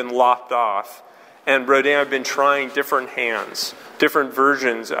since been lopped off. And Rodin had been trying different hands, different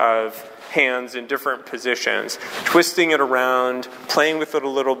versions of hands in different positions, twisting it around, playing with it a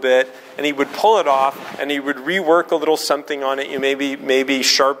little bit, and he would pull it off, and he would rework a little something on it, maybe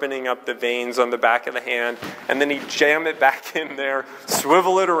sharpening up the veins on the back of the hand, and then he'd jam it back in there,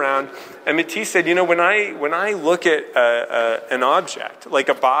 swivel it around. And Matisse said, when I look at an object, like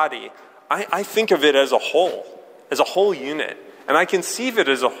a body, I think of it as a whole unit, and I conceive it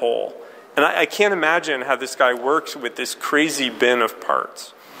as a whole. And I can't imagine how this guy works with this crazy bin of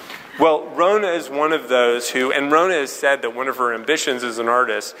parts. Well, Rona is one of those who, and Rona has said that one of her ambitions as an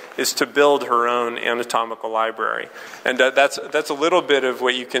artist is to build her own anatomical library. And that's a little bit of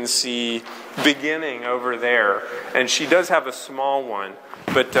what you can see beginning over there. And she does have a small one,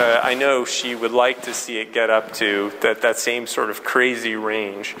 but I know she would like to see it get up to that same sort of crazy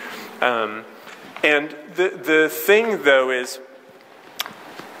range. And the thing, though, is,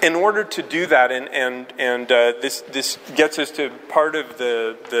 in order to do that, and this gets us to part of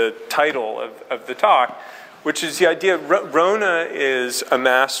the title of the talk, which is the idea, Rona is a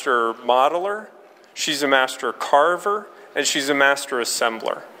master modeler, she's a master carver, and she's a master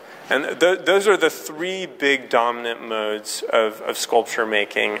assembler. And those are the three big dominant modes of sculpture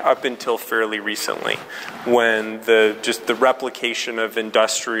making up until fairly recently, when the replication of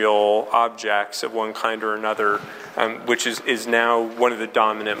industrial objects of one kind or another, which is now one of the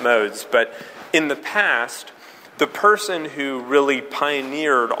dominant modes. But in the past, the person who really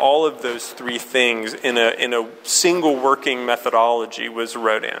pioneered all of those three things in a single working methodology was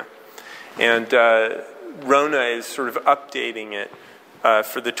Rodin. And Rona is sort of updating it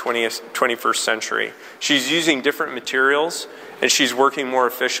for the 21st century. She's using different materials, and she's working more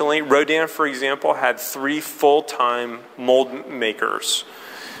efficiently. Rodin, for example, had 3 full-time mold makers,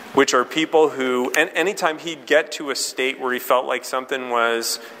 which are people who, and anytime he'd get to a state where he felt like something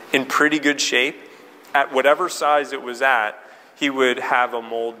was in pretty good shape, at whatever size it was at, he would have a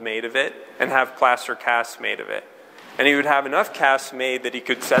mold made of it and have plaster casts made of it. And he would have enough casts made that he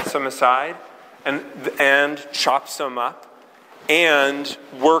could set some aside and chop some up and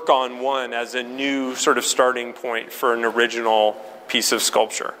work on one as a new sort of starting point for an original piece of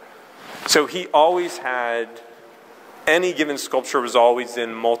sculpture. So he always had, any given sculpture was always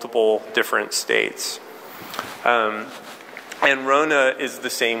in multiple different states. And Rona is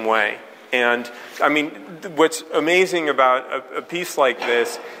the same way. And I mean, what's amazing about a piece like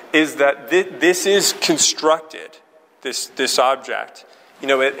this is that this is constructed, this object.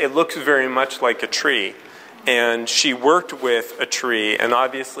 It looks very much like a tree. And she worked with a tree, and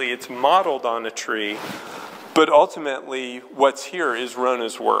obviously it's modeled on a tree. But ultimately, what's here is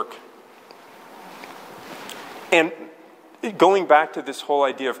Rona's work. And going back to this whole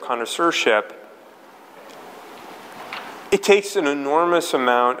idea of connoisseurship, it takes an enormous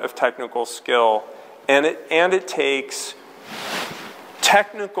amount of technical skill, and it takes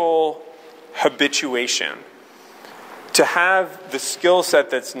technical habituation to have the skill set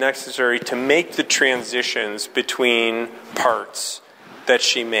that's necessary to make the transitions between parts that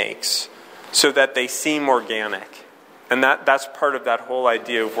she makes so that they seem organic. And that's part of that whole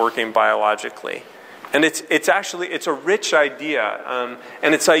idea of working biologically. And it's a rich idea,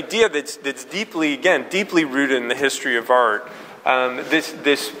 and it's an idea that's deeply rooted in the history of art.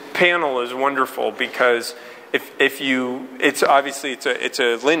 This panel is wonderful because it's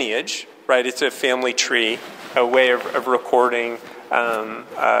a lineage, right? It's a family tree, a way of recording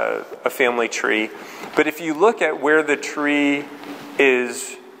a family tree. But if you look at where the tree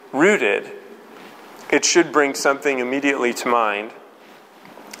is rooted, it should bring something immediately to mind,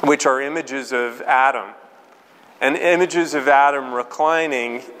 which are images of Adam. And images of Adam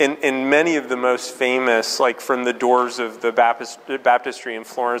reclining in many of the most famous, like from the doors of the baptistry in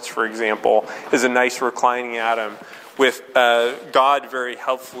Florence, for example, is a nice reclining Adam with God very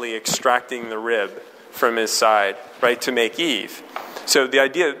helpfully extracting the rib from his side, right, to make Eve. So the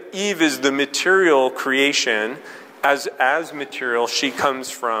idea of Eve is the material creation. As material, she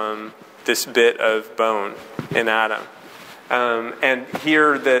comes from this bit of bone in Adam. And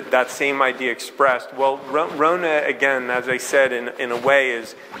here, that same idea expressed. Well, Rona, again, as I said, in a way,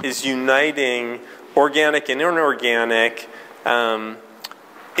 is uniting organic and inorganic in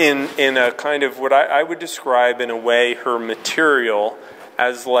a kind of what I would describe in a way her material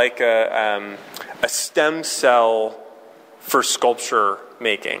as like a stem cell for sculpture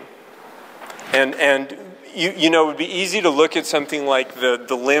making. And you know, it would be easy to look at something like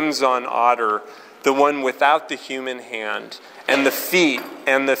the limbs on otter, the one without the human hand, and the feet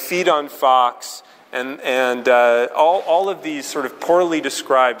on fox, and all of these sort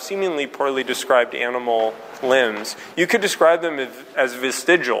of seemingly poorly described animal limbs. You could describe them as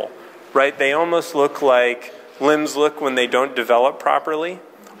vestigial, right? They almost look like limbs look when they don't develop properly,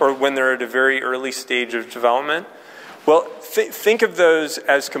 or when they're at a very early stage of development. Well, think of those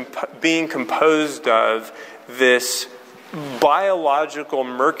as being composed of this biological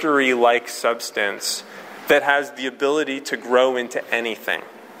mercury-like substance that has the ability to grow into anything.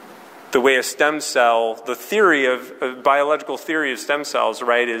 The way a stem cell, the biological theory of stem cells,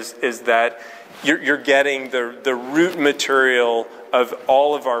 right, is that you're getting the root material of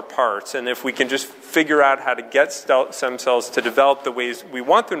all of our parts. And if we can just figure out how to get stem cells to develop the ways we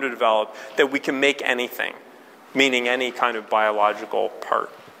want them to develop, that we can make anything, meaning any kind of biological part.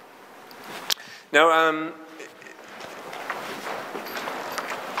 Now,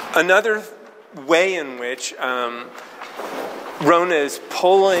 another way in which Rona is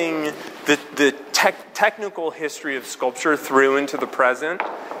pulling the technical history of sculpture through into the present,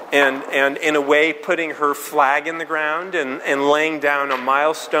 and in a way putting her flag in the ground and laying down a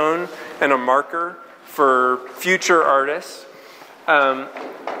milestone and a marker for future artists,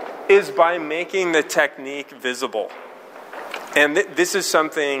 is by making the technique visible. And this is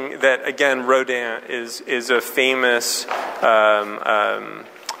something that, again, Rodin is a famous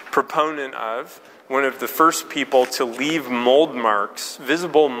proponent of, one of the first people to leave mold marks,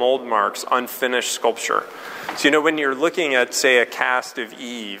 visible mold marks, on finished sculpture. So, you know, when you're looking at, say, a cast of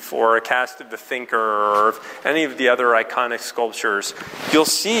Eve or a cast of The Thinker or any of the other iconic sculptures, you'll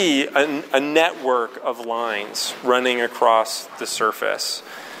see a network of lines running across the surface.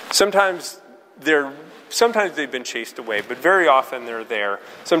 Sometimes they've been chased away, but very often they're there.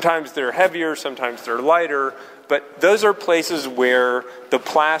 Sometimes they're heavier, sometimes they're lighter, but those are places where the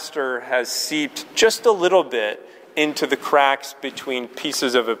plaster has seeped just a little bit into the cracks between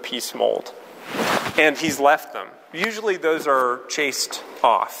pieces of a piece mold. And he's left them. Usually those are chased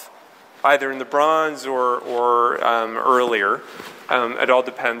off, either in the bronze or earlier. It all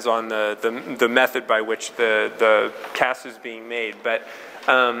depends on the method by which the cast is being made. But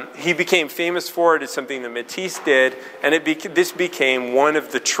he became famous for it. It's something that Matisse did, and this became one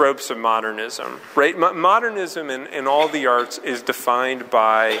of the tropes of modernism. Right? Modernism in all the arts is defined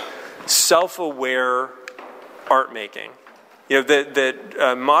by self-aware art making. You know,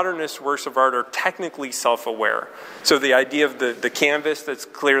 that modernist works of art are technically self-aware. So the idea of the canvas that's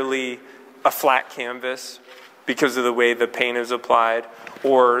clearly a flat canvas because of the way the paint is applied,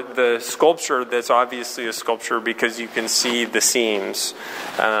 or the sculpture that's obviously a sculpture because you can see the seams.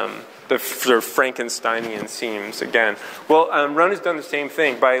 the sort of Frankensteinian seams again. Well, Rona's done the same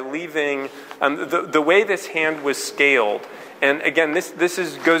thing by leaving the way this hand was scaled. And again,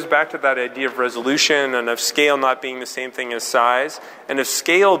 this goes back to that idea of resolution and of scale not being the same thing as size, and of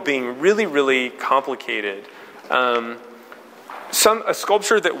scale being really, really complicated. A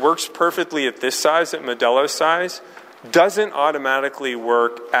sculpture that works perfectly at this size, at Modello size, doesn't automatically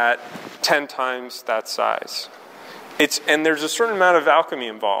work at 10 times that size. And there's a certain amount of alchemy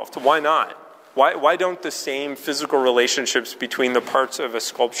involved. Why not? Why don't the same physical relationships between the parts of a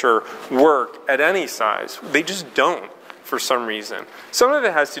sculpture work at any size? They just don't, for some reason. Some of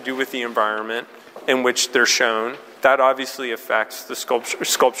it has to do with the environment in which they're shown. That obviously affects the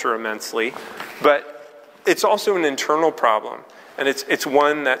sculpture immensely. But it's also an internal problem. And it's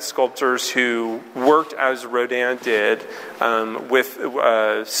one that sculptors who worked as Rodin did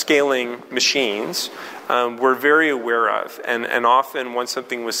with scaling machines were very aware of. And often when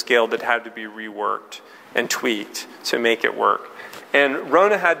something was scaled, it had to be reworked and tweaked to make it work. And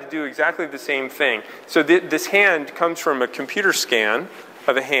Rona had to do exactly the same thing. So this hand comes from a computer scan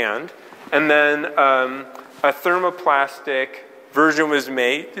of a hand, and then a thermoplastic version was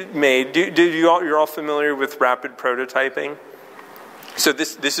made. You're all familiar with rapid prototyping? So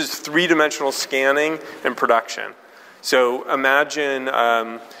this is three-dimensional scanning and production. So imagine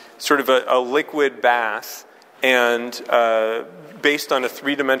sort of a liquid bath, and based on a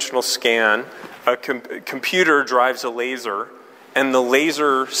three-dimensional scan, a computer drives a laser, and the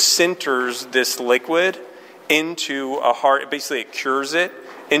laser sinters this liquid into a hard, basically it cures it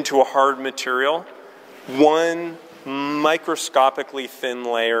into a hard material, one microscopically thin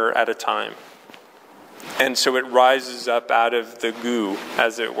layer at a time. And so it rises up out of the goo,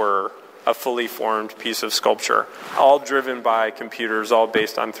 as it were, a fully formed piece of sculpture, all driven by computers, all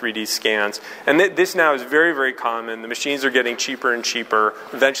based on 3D scans. And this now is very, very common. The machines are getting cheaper and cheaper.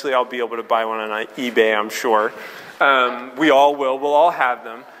 Eventually I'll be able to buy one on eBay, I'm sure. We all will. We'll all have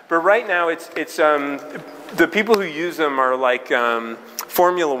them. But right now, it's the people who use them are like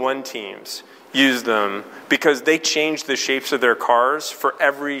Formula One teams use them because they change the shapes of their cars for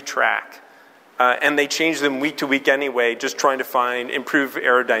every track. And they change them week to week anyway, just trying to improve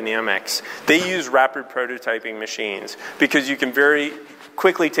aerodynamics. They use rapid prototyping machines because you can very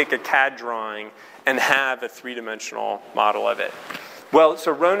quickly take a CAD drawing and have a three-dimensional model of it. Well,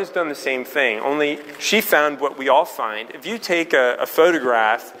 so Rona's done the same thing, only she found what we all find. If you take a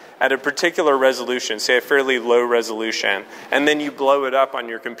photograph at a particular resolution, say a fairly low resolution, and then you blow it up on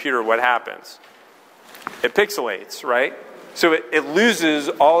your computer, what happens? It pixelates, right? So it loses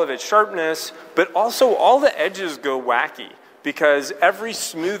all of its sharpness, but also all the edges go wacky because every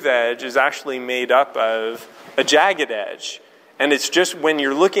smooth edge is actually made up of a jagged edge. And it's just when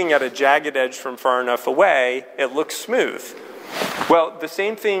you're looking at a jagged edge from far enough away, it looks smooth. Well, the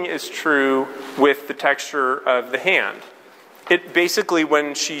same thing is true with the texture of the hand. It basically,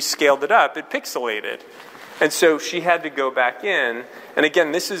 when she scaled it up, it pixelated. And so she had to go back in. And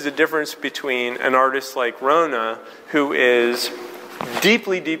again, this is the difference between an artist like Rona, who is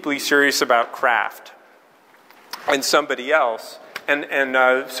deeply, deeply serious about craft, and somebody else. And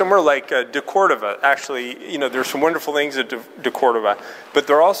somewhere like De Cordova, actually, there's some wonderful things at De Cordova, but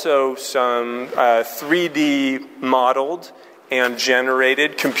there are also some 3D modeled and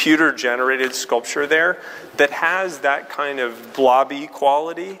computer-generated sculpture there that has that kind of blobby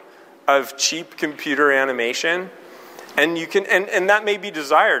quality of cheap computer animation. And you can, and that may be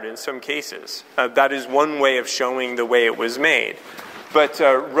desired in some cases. That is one way of showing the way it was made. But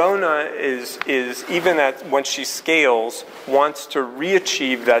Rona is even once she scales, wants to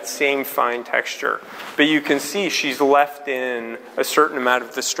re-achieve that same fine texture. But you can see she's left in a certain amount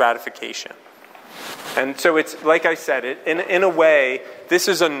of the stratification. And so it's, like I said, in a way, this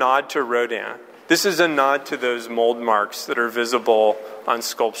is a nod to Rodin. This is a nod to those mold marks that are visible on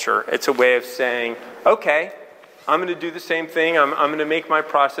sculpture. It's a way of saying, okay, I'm going to do the same thing. I'm going to make my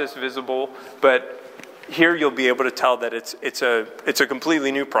process visible, but here you'll be able to tell that it's a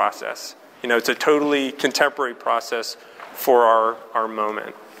completely new process. It's a totally contemporary process for our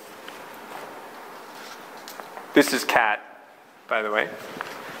moment. This is Kat, by the way.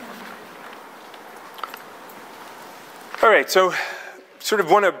 All right, so sort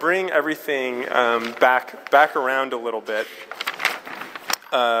of want to bring everything back around a little bit.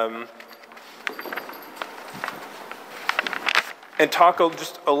 And talk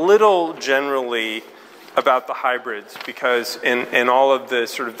just a little generally about the hybrids, because in all of the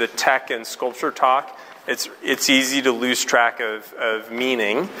sort of the tech and sculpture talk, it's easy to lose track of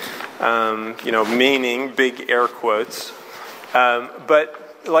meaning, meaning, big air quotes.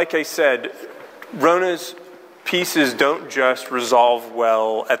 But like I said, Rona's pieces don't just resolve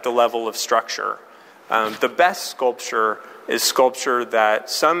well at the level of structure. The best sculpture is sculpture that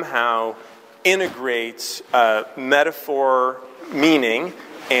somehow integrates metaphor, meaning,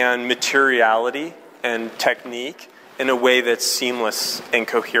 and materiality and technique in a way that's seamless and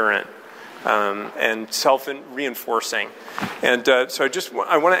coherent and self-reinforcing. And so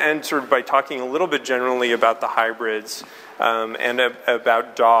I want to end sort of by talking a little bit generally about the hybrids and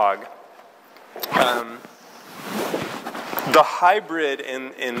about dog. The hybrid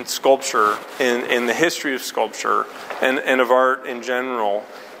in sculpture, in the history of sculpture and of art in general,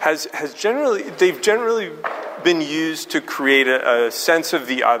 they've generally been used to create a sense of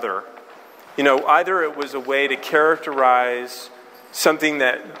the other. You know, either it was a way to characterize something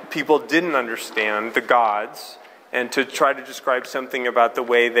that people didn't understand, the gods, and to try to describe something about the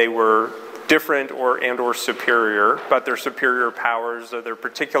way they were different or superior, about their superior powers or their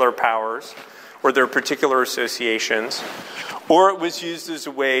particular powers or their particular associations, or it was used as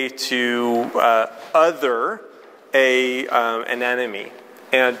a way to other an enemy.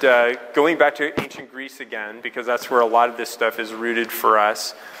 And going back to ancient Greece again, because that's where a lot of this stuff is rooted for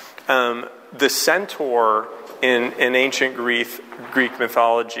us, the centaur in ancient Greek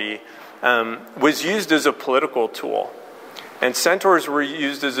mythology was used as a political tool. And centaurs were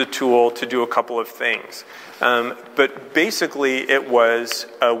used as a tool to do a couple of things. But basically, it was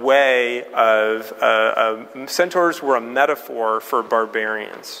a way of... centaurs were a metaphor for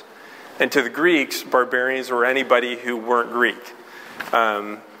barbarians. And to the Greeks, barbarians were anybody who weren't Greek.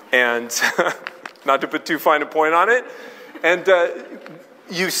 And not to put too fine a point on it. And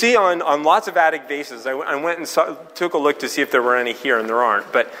you see on lots of Attic vases, I went and took a look to see if there were any here, and there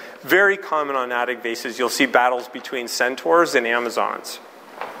aren't. But very common on Attic vases, you'll see battles between centaurs and Amazons.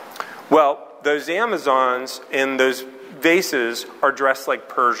 Well, those Amazons in those vases are dressed like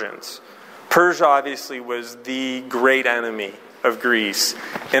Persians. Persia obviously was the great enemy of Greece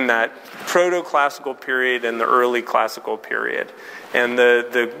in that proto-classical period and the early classical period. And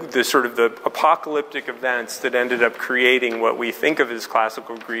the sort of the apocalyptic events that ended up creating what we think of as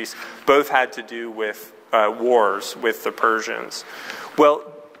classical Greece both had to do with wars with the Persians. Well,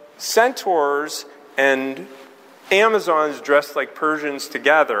 centaurs and Amazons dressed like Persians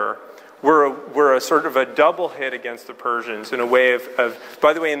together were a sort of a double hit against the Persians in a way of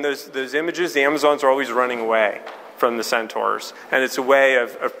by the way, in those images, the Amazons are always running away from the centaurs. And it's a way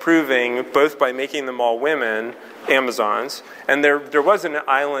of proving, both by making them all women, Amazons, and there was an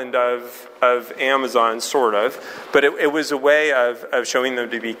island of Amazons, sort of, but it was a way of showing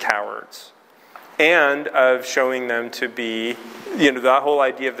them to be cowards. And of showing them to be, you know, the whole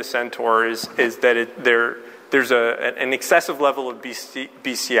idea of the centaur is that there's an excessive level of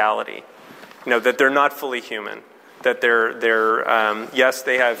bestiality. You know, that they're not fully human. That they're yes,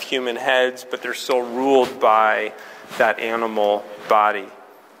 they have human heads, but they're still ruled by that animal body.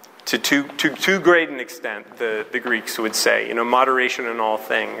 To too great an extent, the Greeks would say. You know, moderation in all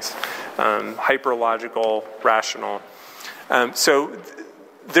things. Hyperlogical, rational. So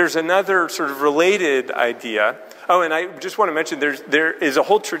there's another sort of related idea. Oh, and I just want to mention there is a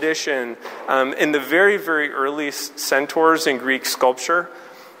whole tradition in the very, very earliest centaurs in Greek sculpture.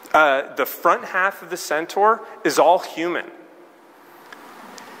 The front half of the centaur is all human.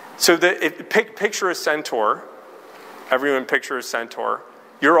 So picture a centaur. Everyone picture a centaur.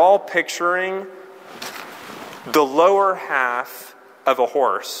 You're all picturing the lower half of a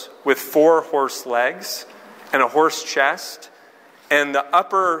horse with 4 horse legs and a horse chest, and the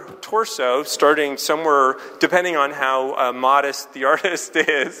upper torso starting somewhere, depending on how modest the artist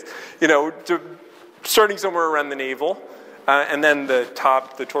is, you know, starting somewhere around the navel, and then the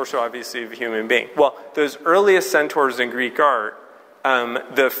torso, obviously, of a human being. Well, those earliest centaurs in Greek art,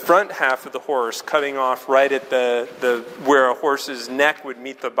 the front half of the horse cutting off right at where a horse's neck would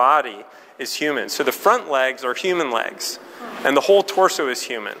meet the body is human. So the front legs are human legs, and the whole torso is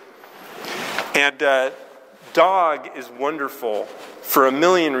human. And dog is wonderful for a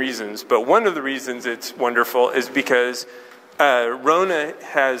million reasons, but one of the reasons it's wonderful is because Rona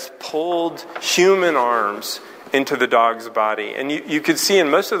has pulled human arms into the dog's body. And you can see in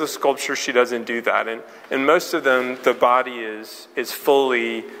most of the sculptures she doesn't do that. And in most of them, the body is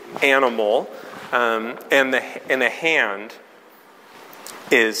fully animal, and the hand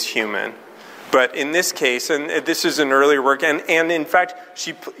is human. But in this case, and this is an earlier work, and in fact,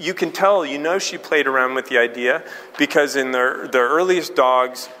 you can tell, you know, she played around with the idea, because in the earliest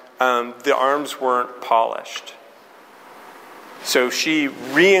dogs, the arms weren't polished. So she, in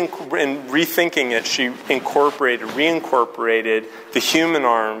rethinking it, she reincorporated the human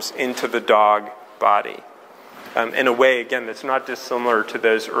arms into the dog body in a way, again, that's not dissimilar to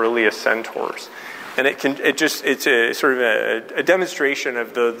those earliest centaurs. And it's a sort of a demonstration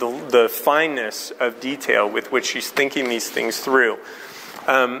of the fineness of detail with which she's thinking these things through.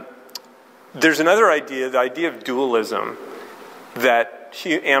 There's another idea, the idea of dualism, that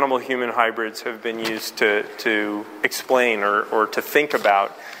animal-human hybrids have been used to explain or to think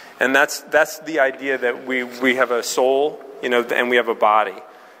about. And that's the idea that we have a soul, and we have a body,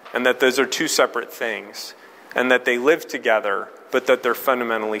 and that those are two separate things, and that they live together, but that they're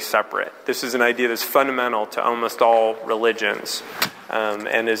fundamentally separate. This is an idea that's fundamental to almost all religions,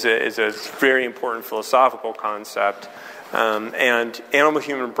 and is a very important philosophical concept. And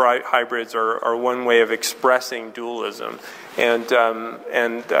animal-human hybrids are one way of expressing dualism. And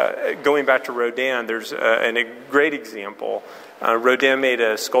going back to Rodin, there's a great example. Rodin made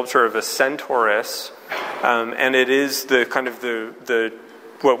a sculpture of a centaurus, and it is the kind of the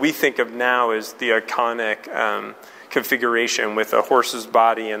what we think of now as the iconic configuration with a horse's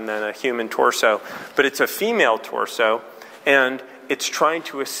body and then a human torso. But it's a female torso, and it's trying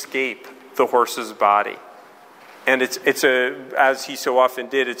to escape the horse's body. And it's as he so often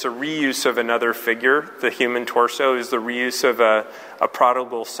did, it's a reuse of another figure. The human torso is the reuse of a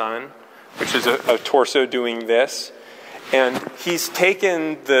prodigal son, which is a torso doing this. And he's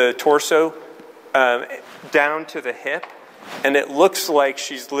taken the torso down to the hip, and it looks like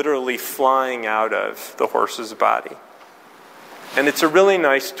she's literally flying out of the horse's body. And it's a really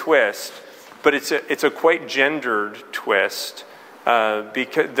nice twist, but it's a quite gendered twist,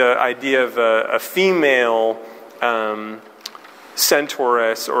 because the idea of a female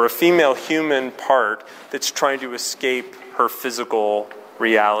centaurus or a female human part that's trying to escape her physical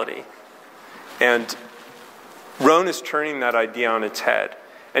reality. And Rona is turning that idea on its head.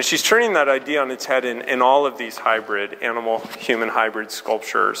 And she's turning that idea on its head in all of these animal-human hybrid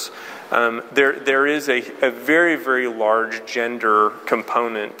sculptures. There is a very, very large gender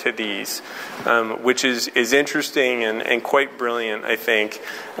component to these, which is interesting and quite brilliant, I think.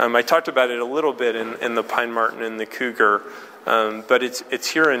 I talked about it a little bit in the pine marten and the cougar, but it's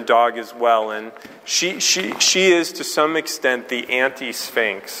here in dog as well. And she is, to some extent, the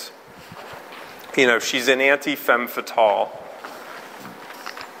anti-sphinx. She's an anti-femme fatale.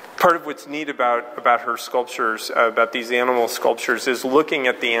 Part of what's neat about her sculptures, about these animal sculptures, is looking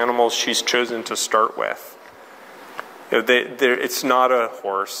at the animals she's chosen to start with. It's not a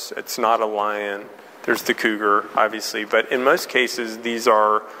horse, it's not a lion. There's the cougar, obviously, but in most cases, these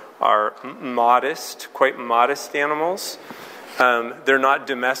are modest, quite modest animals. They're not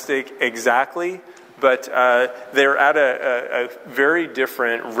domestic exactly, but they're at a very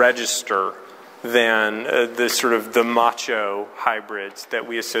different register than the macho hybrids that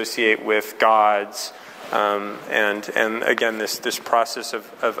we associate with gods, and again this process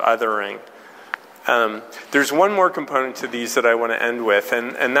of othering. There's one more component to these that I want to end with,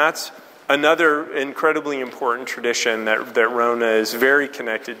 and that's another incredibly important tradition that Rona is very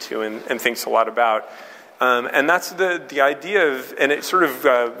connected to and thinks a lot about. And that's the idea of, and it sort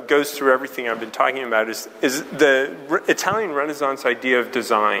of goes through everything I've been talking about, is the Italian Renaissance idea of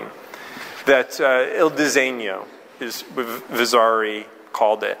design. That il disegno is what Vasari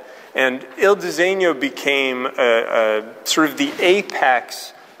called it. And il disegno became sort of the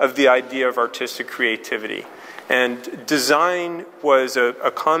apex of the idea of artistic creativity. And design was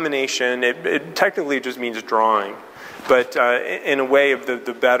a combination, it technically just means drawing, but in a way of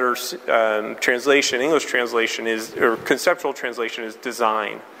the better translation, English translation or conceptual translation is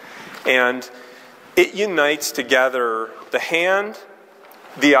design. And it unites together the hand,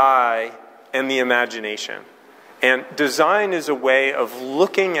 the eye, and the imagination. And design is a way of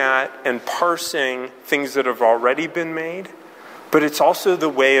looking at and parsing things that have already been made, but it's also the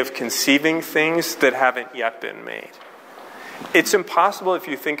way of conceiving things that haven't yet been made. It's impossible if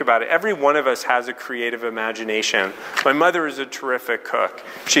you think about it. Every one of us has a creative imagination. My mother is a terrific cook.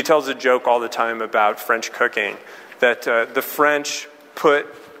 She tells a joke all the time about French cooking, that the French put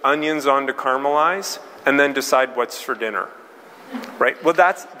onions on to caramelize and then decide what's for dinner. Right? Well,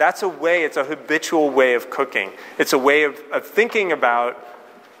 that's a way, it's a habitual way of cooking. It's a way of thinking about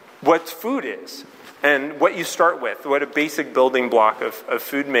what food is and what you start with, what a basic building block of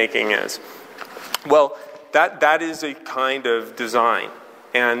food making is. Well, that is a kind of design.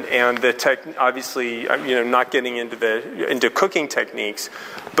 And the obviously, not getting into cooking techniques,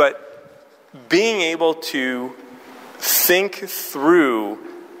 but being able to think through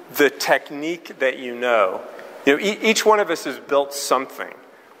the technique that you know. Each one of us has built something.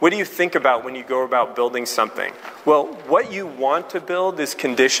 What do you think about when you go about building something? Well, what you want to build is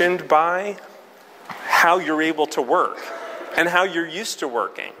conditioned by how you're able to work and how you're used to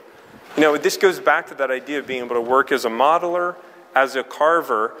working. This goes back to that idea of being able to work as a modeler as a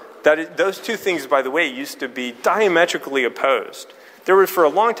carver, those two things, by the way, used to be diametrically opposed. There was, for a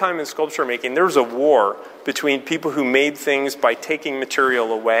long time in sculpture making, there was a war between people who made things by taking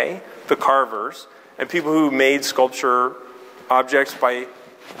material away, the carvers, and people who made sculpture objects by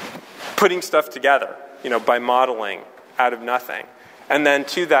putting stuff together, by modeling out of nothing. And then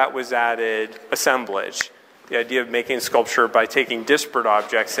to that was added assemblage, the idea of making sculpture by taking disparate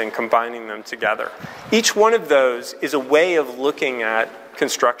objects and combining them together. Each one of those is a way of looking at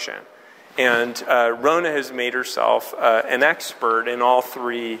construction. And Rona has made herself an expert in all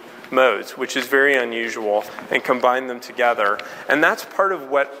three modes, which is very unusual, and combined them together. And that's part of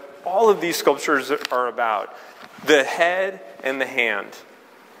what all of these sculptures are about. The head and the hand.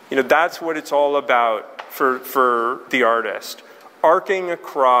 That's what it's all about for the artist. Arcing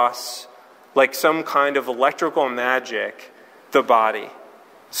across, like some kind of electrical magic, the body.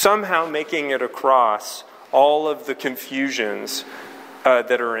 Somehow making it across all of the confusions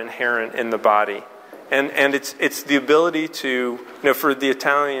that are inherent in the body. And it's the ability to, for the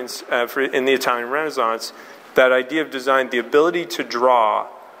Italians, in the Italian Renaissance, that idea of design, the ability to draw,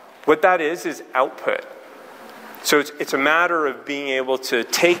 what that is output. So it's a matter of being able to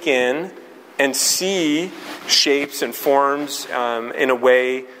take in and see shapes and forms in a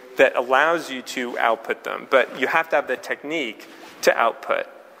way that allows you to output them. But you have to have the technique to output.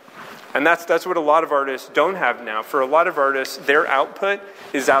 And that's what a lot of artists don't have now. For a lot of artists, their output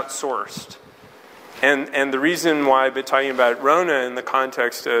is outsourced. And the reason why I've been talking about Rona in the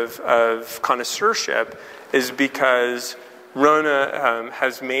context of connoisseurship is because Rona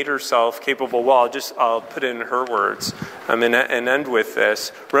has made herself capable. Well, I'll put it in her words and end with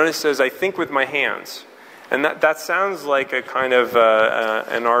this. Rona says, "I think with my hands," and that sounds like a kind of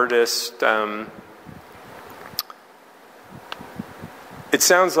an artist. It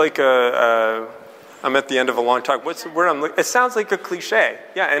sounds like I'm at the end of a long talk. What's the word I'm looking? It sounds like a cliche.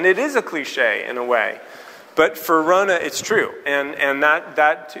 Yeah, and it is a cliche in a way. But for Rona, it's true, and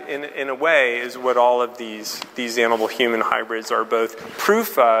that in a way is what all of these animal-human hybrids are both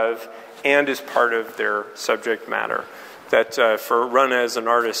proof of and is part of their subject matter. That for Rona as an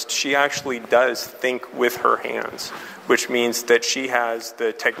artist, she actually does think with her hands, which means that she has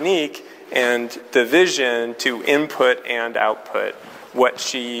the technique and the vision to input and output what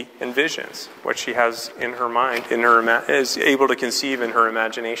she envisions, what she has in her mind, is able to conceive in her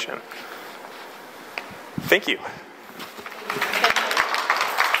imagination. Thank you.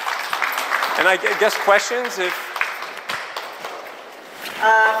 And I guess questions if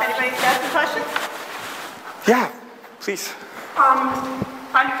anybody's got some questions? Yeah, please. On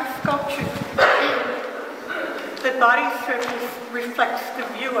her sculpture, the body surface reflects the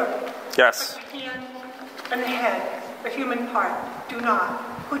viewer. Yes. But the hand and the head, the human part, do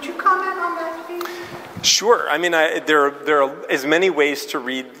not. Would you comment on that, please? Sure. I mean, there are as many ways to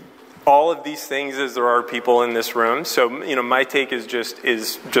read all of these things as there are people in this room. So, my take is just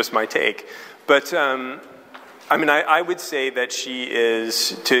my take. But I would say that she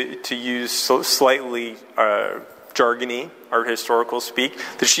is, to use slightly jargony, art historical speak,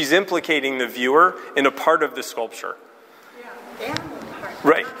 that she's implicating the viewer in a part of the sculpture. Yeah, animal part.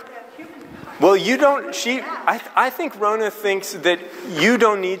 Right. Not that human part. Well, you don't. I think Rona thinks that you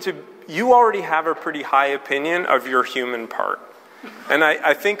don't need to. You already have a pretty high opinion of your human part. And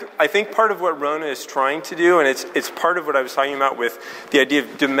I think part of what Rona is trying to do, and it's part of what I was talking about with the idea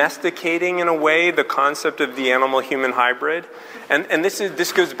of domesticating in a way the concept of the animal-human hybrid, and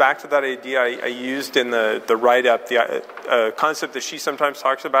this goes back to that idea I used in the write-up, the concept that she sometimes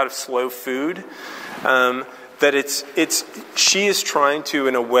talks about of slow food, that she is trying to,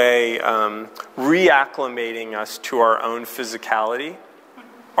 in a way, reacclimating us to our own physicality,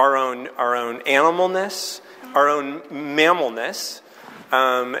 our own animalness, our own mammalness,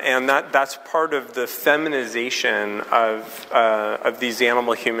 and that's part of the feminization of these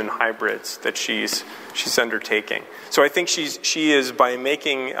animal-human hybrids that she's undertaking. So I think she is by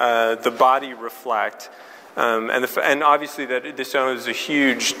making the body reflect, and obviously that this owes a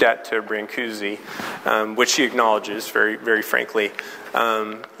huge debt to Brancusi, which she acknowledges very, very frankly.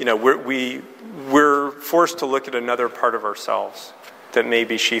 We're forced to look at another part of ourselves that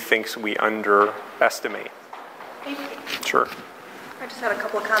maybe she thinks we underestimate. Thank you. Sure. I just had a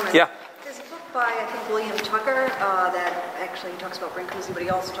couple of comments. Yeah. There's a book by, I think, William Tucker that actually talks about Brancusi, but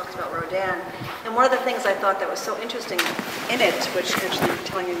he also talks about Rodin. And one of the things I thought that was so interesting in it, which actually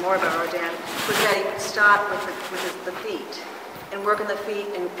telling me more about Rodin, was that he would start with the feet and work on the feet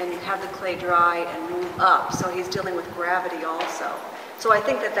and have the clay dry and move up. So he's dealing with gravity also. So I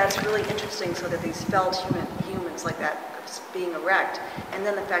think that that's really interesting, so that these felt human movements like that, being erect, and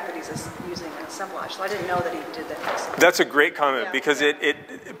then the fact that he's using an assemblage. So I didn't know that he did that. That's a great comment, because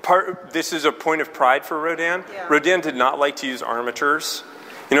this is a point of pride for Rodin. Yeah. Rodin did not like to use armatures.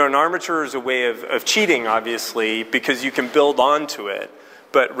 You know, an armature is a way of cheating, obviously, because you can build onto it.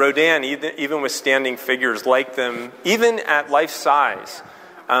 But Rodin, even with standing figures, liked them, even at life size,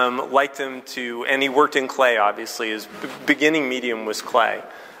 liked them to, and he worked in clay, obviously. His beginning medium was clay.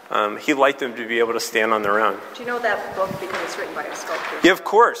 He liked them to be able to stand on their own. Do you know that book because it's written by a sculptor? Yeah, of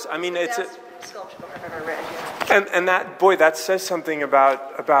course. I mean, it's a sculpture book I've ever read. And that says something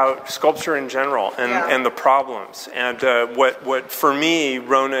about sculpture in general and the problems. And what for me,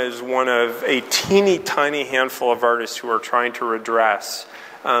 Rona is one of a teeny tiny handful of artists who are trying to redress.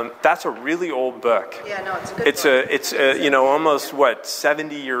 That's a really old book. Yeah, no, it's a good book. It's almost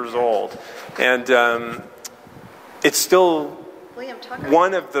 70 years old, and it's still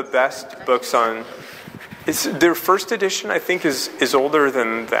one of the best books on. Their first edition, I think, is older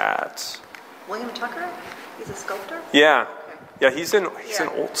than that. William Tucker? He's a sculptor? Yeah. Okay. Yeah, he's an old sculptor. He's an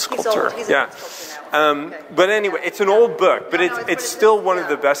old sculptor now. Okay. But anyway, it's an old book, but it's still one of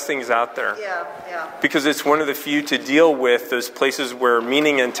the best things out there. Yeah, yeah. Because it's one of the few to deal with those places where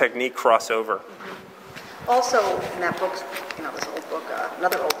meaning and technique cross over. Mm-hmm. Also, in that book, this old book,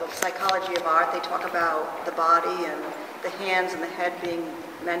 another old book, Psychology of Art, they talk about the body and the hands and the head being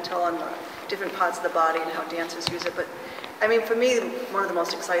mental and the different parts of the body and how dancers use it. But I mean, for me, one of the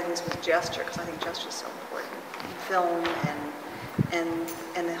most exciting things was gesture, because I think gesture is so important in film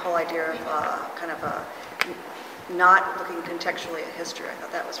and the whole idea of not looking contextually at history. I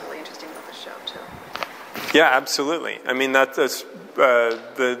thought that was really interesting about the show too. Yeah, absolutely. I mean, that's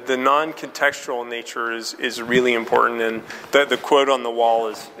the non-contextual nature is really important, and the quote on the wall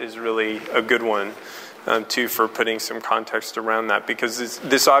is really a good one. Too, for putting some context around that, because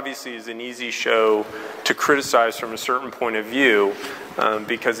this obviously is an easy show to criticize from a certain point of view,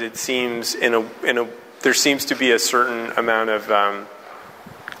 because it seems there seems to be a certain amount of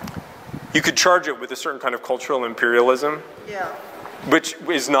you could charge it with a certain kind of cultural imperialism, which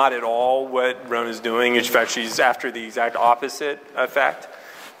is not at all what Rona's doing. In fact, she's after the exact opposite effect.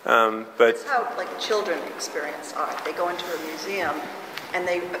 But it's how children experience art. They go into a museum. And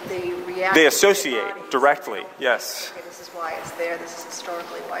they react. They associate directly. Yes. Okay, this is why it's there. This is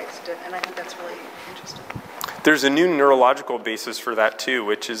historically why it's different. And I think that's really interesting. There's a new neurological basis for that too,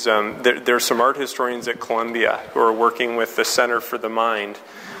 which is there are some art historians at Columbia who are working with the Center for the Mind,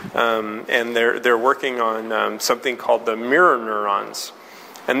 and they're working on something called the mirror neurons.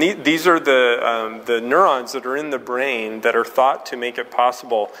 And these are the neurons that are in the brain that are thought to make it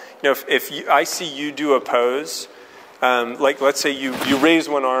possible. If I see you do a pose. Let's say you raise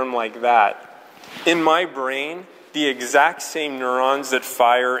one arm like that. In my brain, the exact same neurons that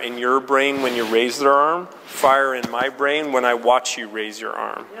fire in your brain when you raise their arm fire in my brain when I watch you raise your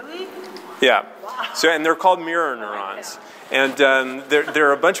arm. Really? Yeah. Wow. And they're called mirror neurons. And there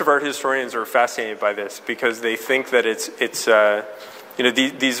are a bunch of art historians who are fascinated by this because they think that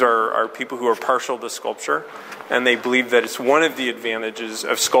these are people who are partial to sculpture, and they believe that it's one of the advantages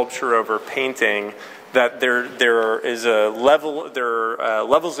of sculpture over painting that there are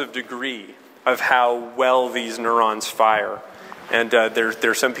levels of degree of how well these neurons fire. And there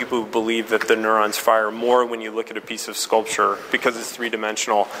are some people who believe that the neurons fire more when you look at a piece of sculpture because it's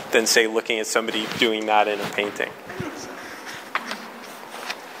three-dimensional than, say, looking at somebody doing that in a painting.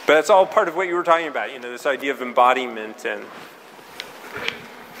 But that's all part of what you were talking about, this idea of embodiment. And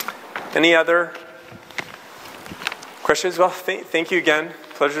any other questions? Well, thank you again.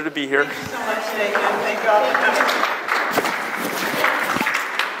 Pleasure to be here. Thank you so much, Dakin. Thank you all for coming.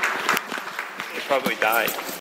 They probably died.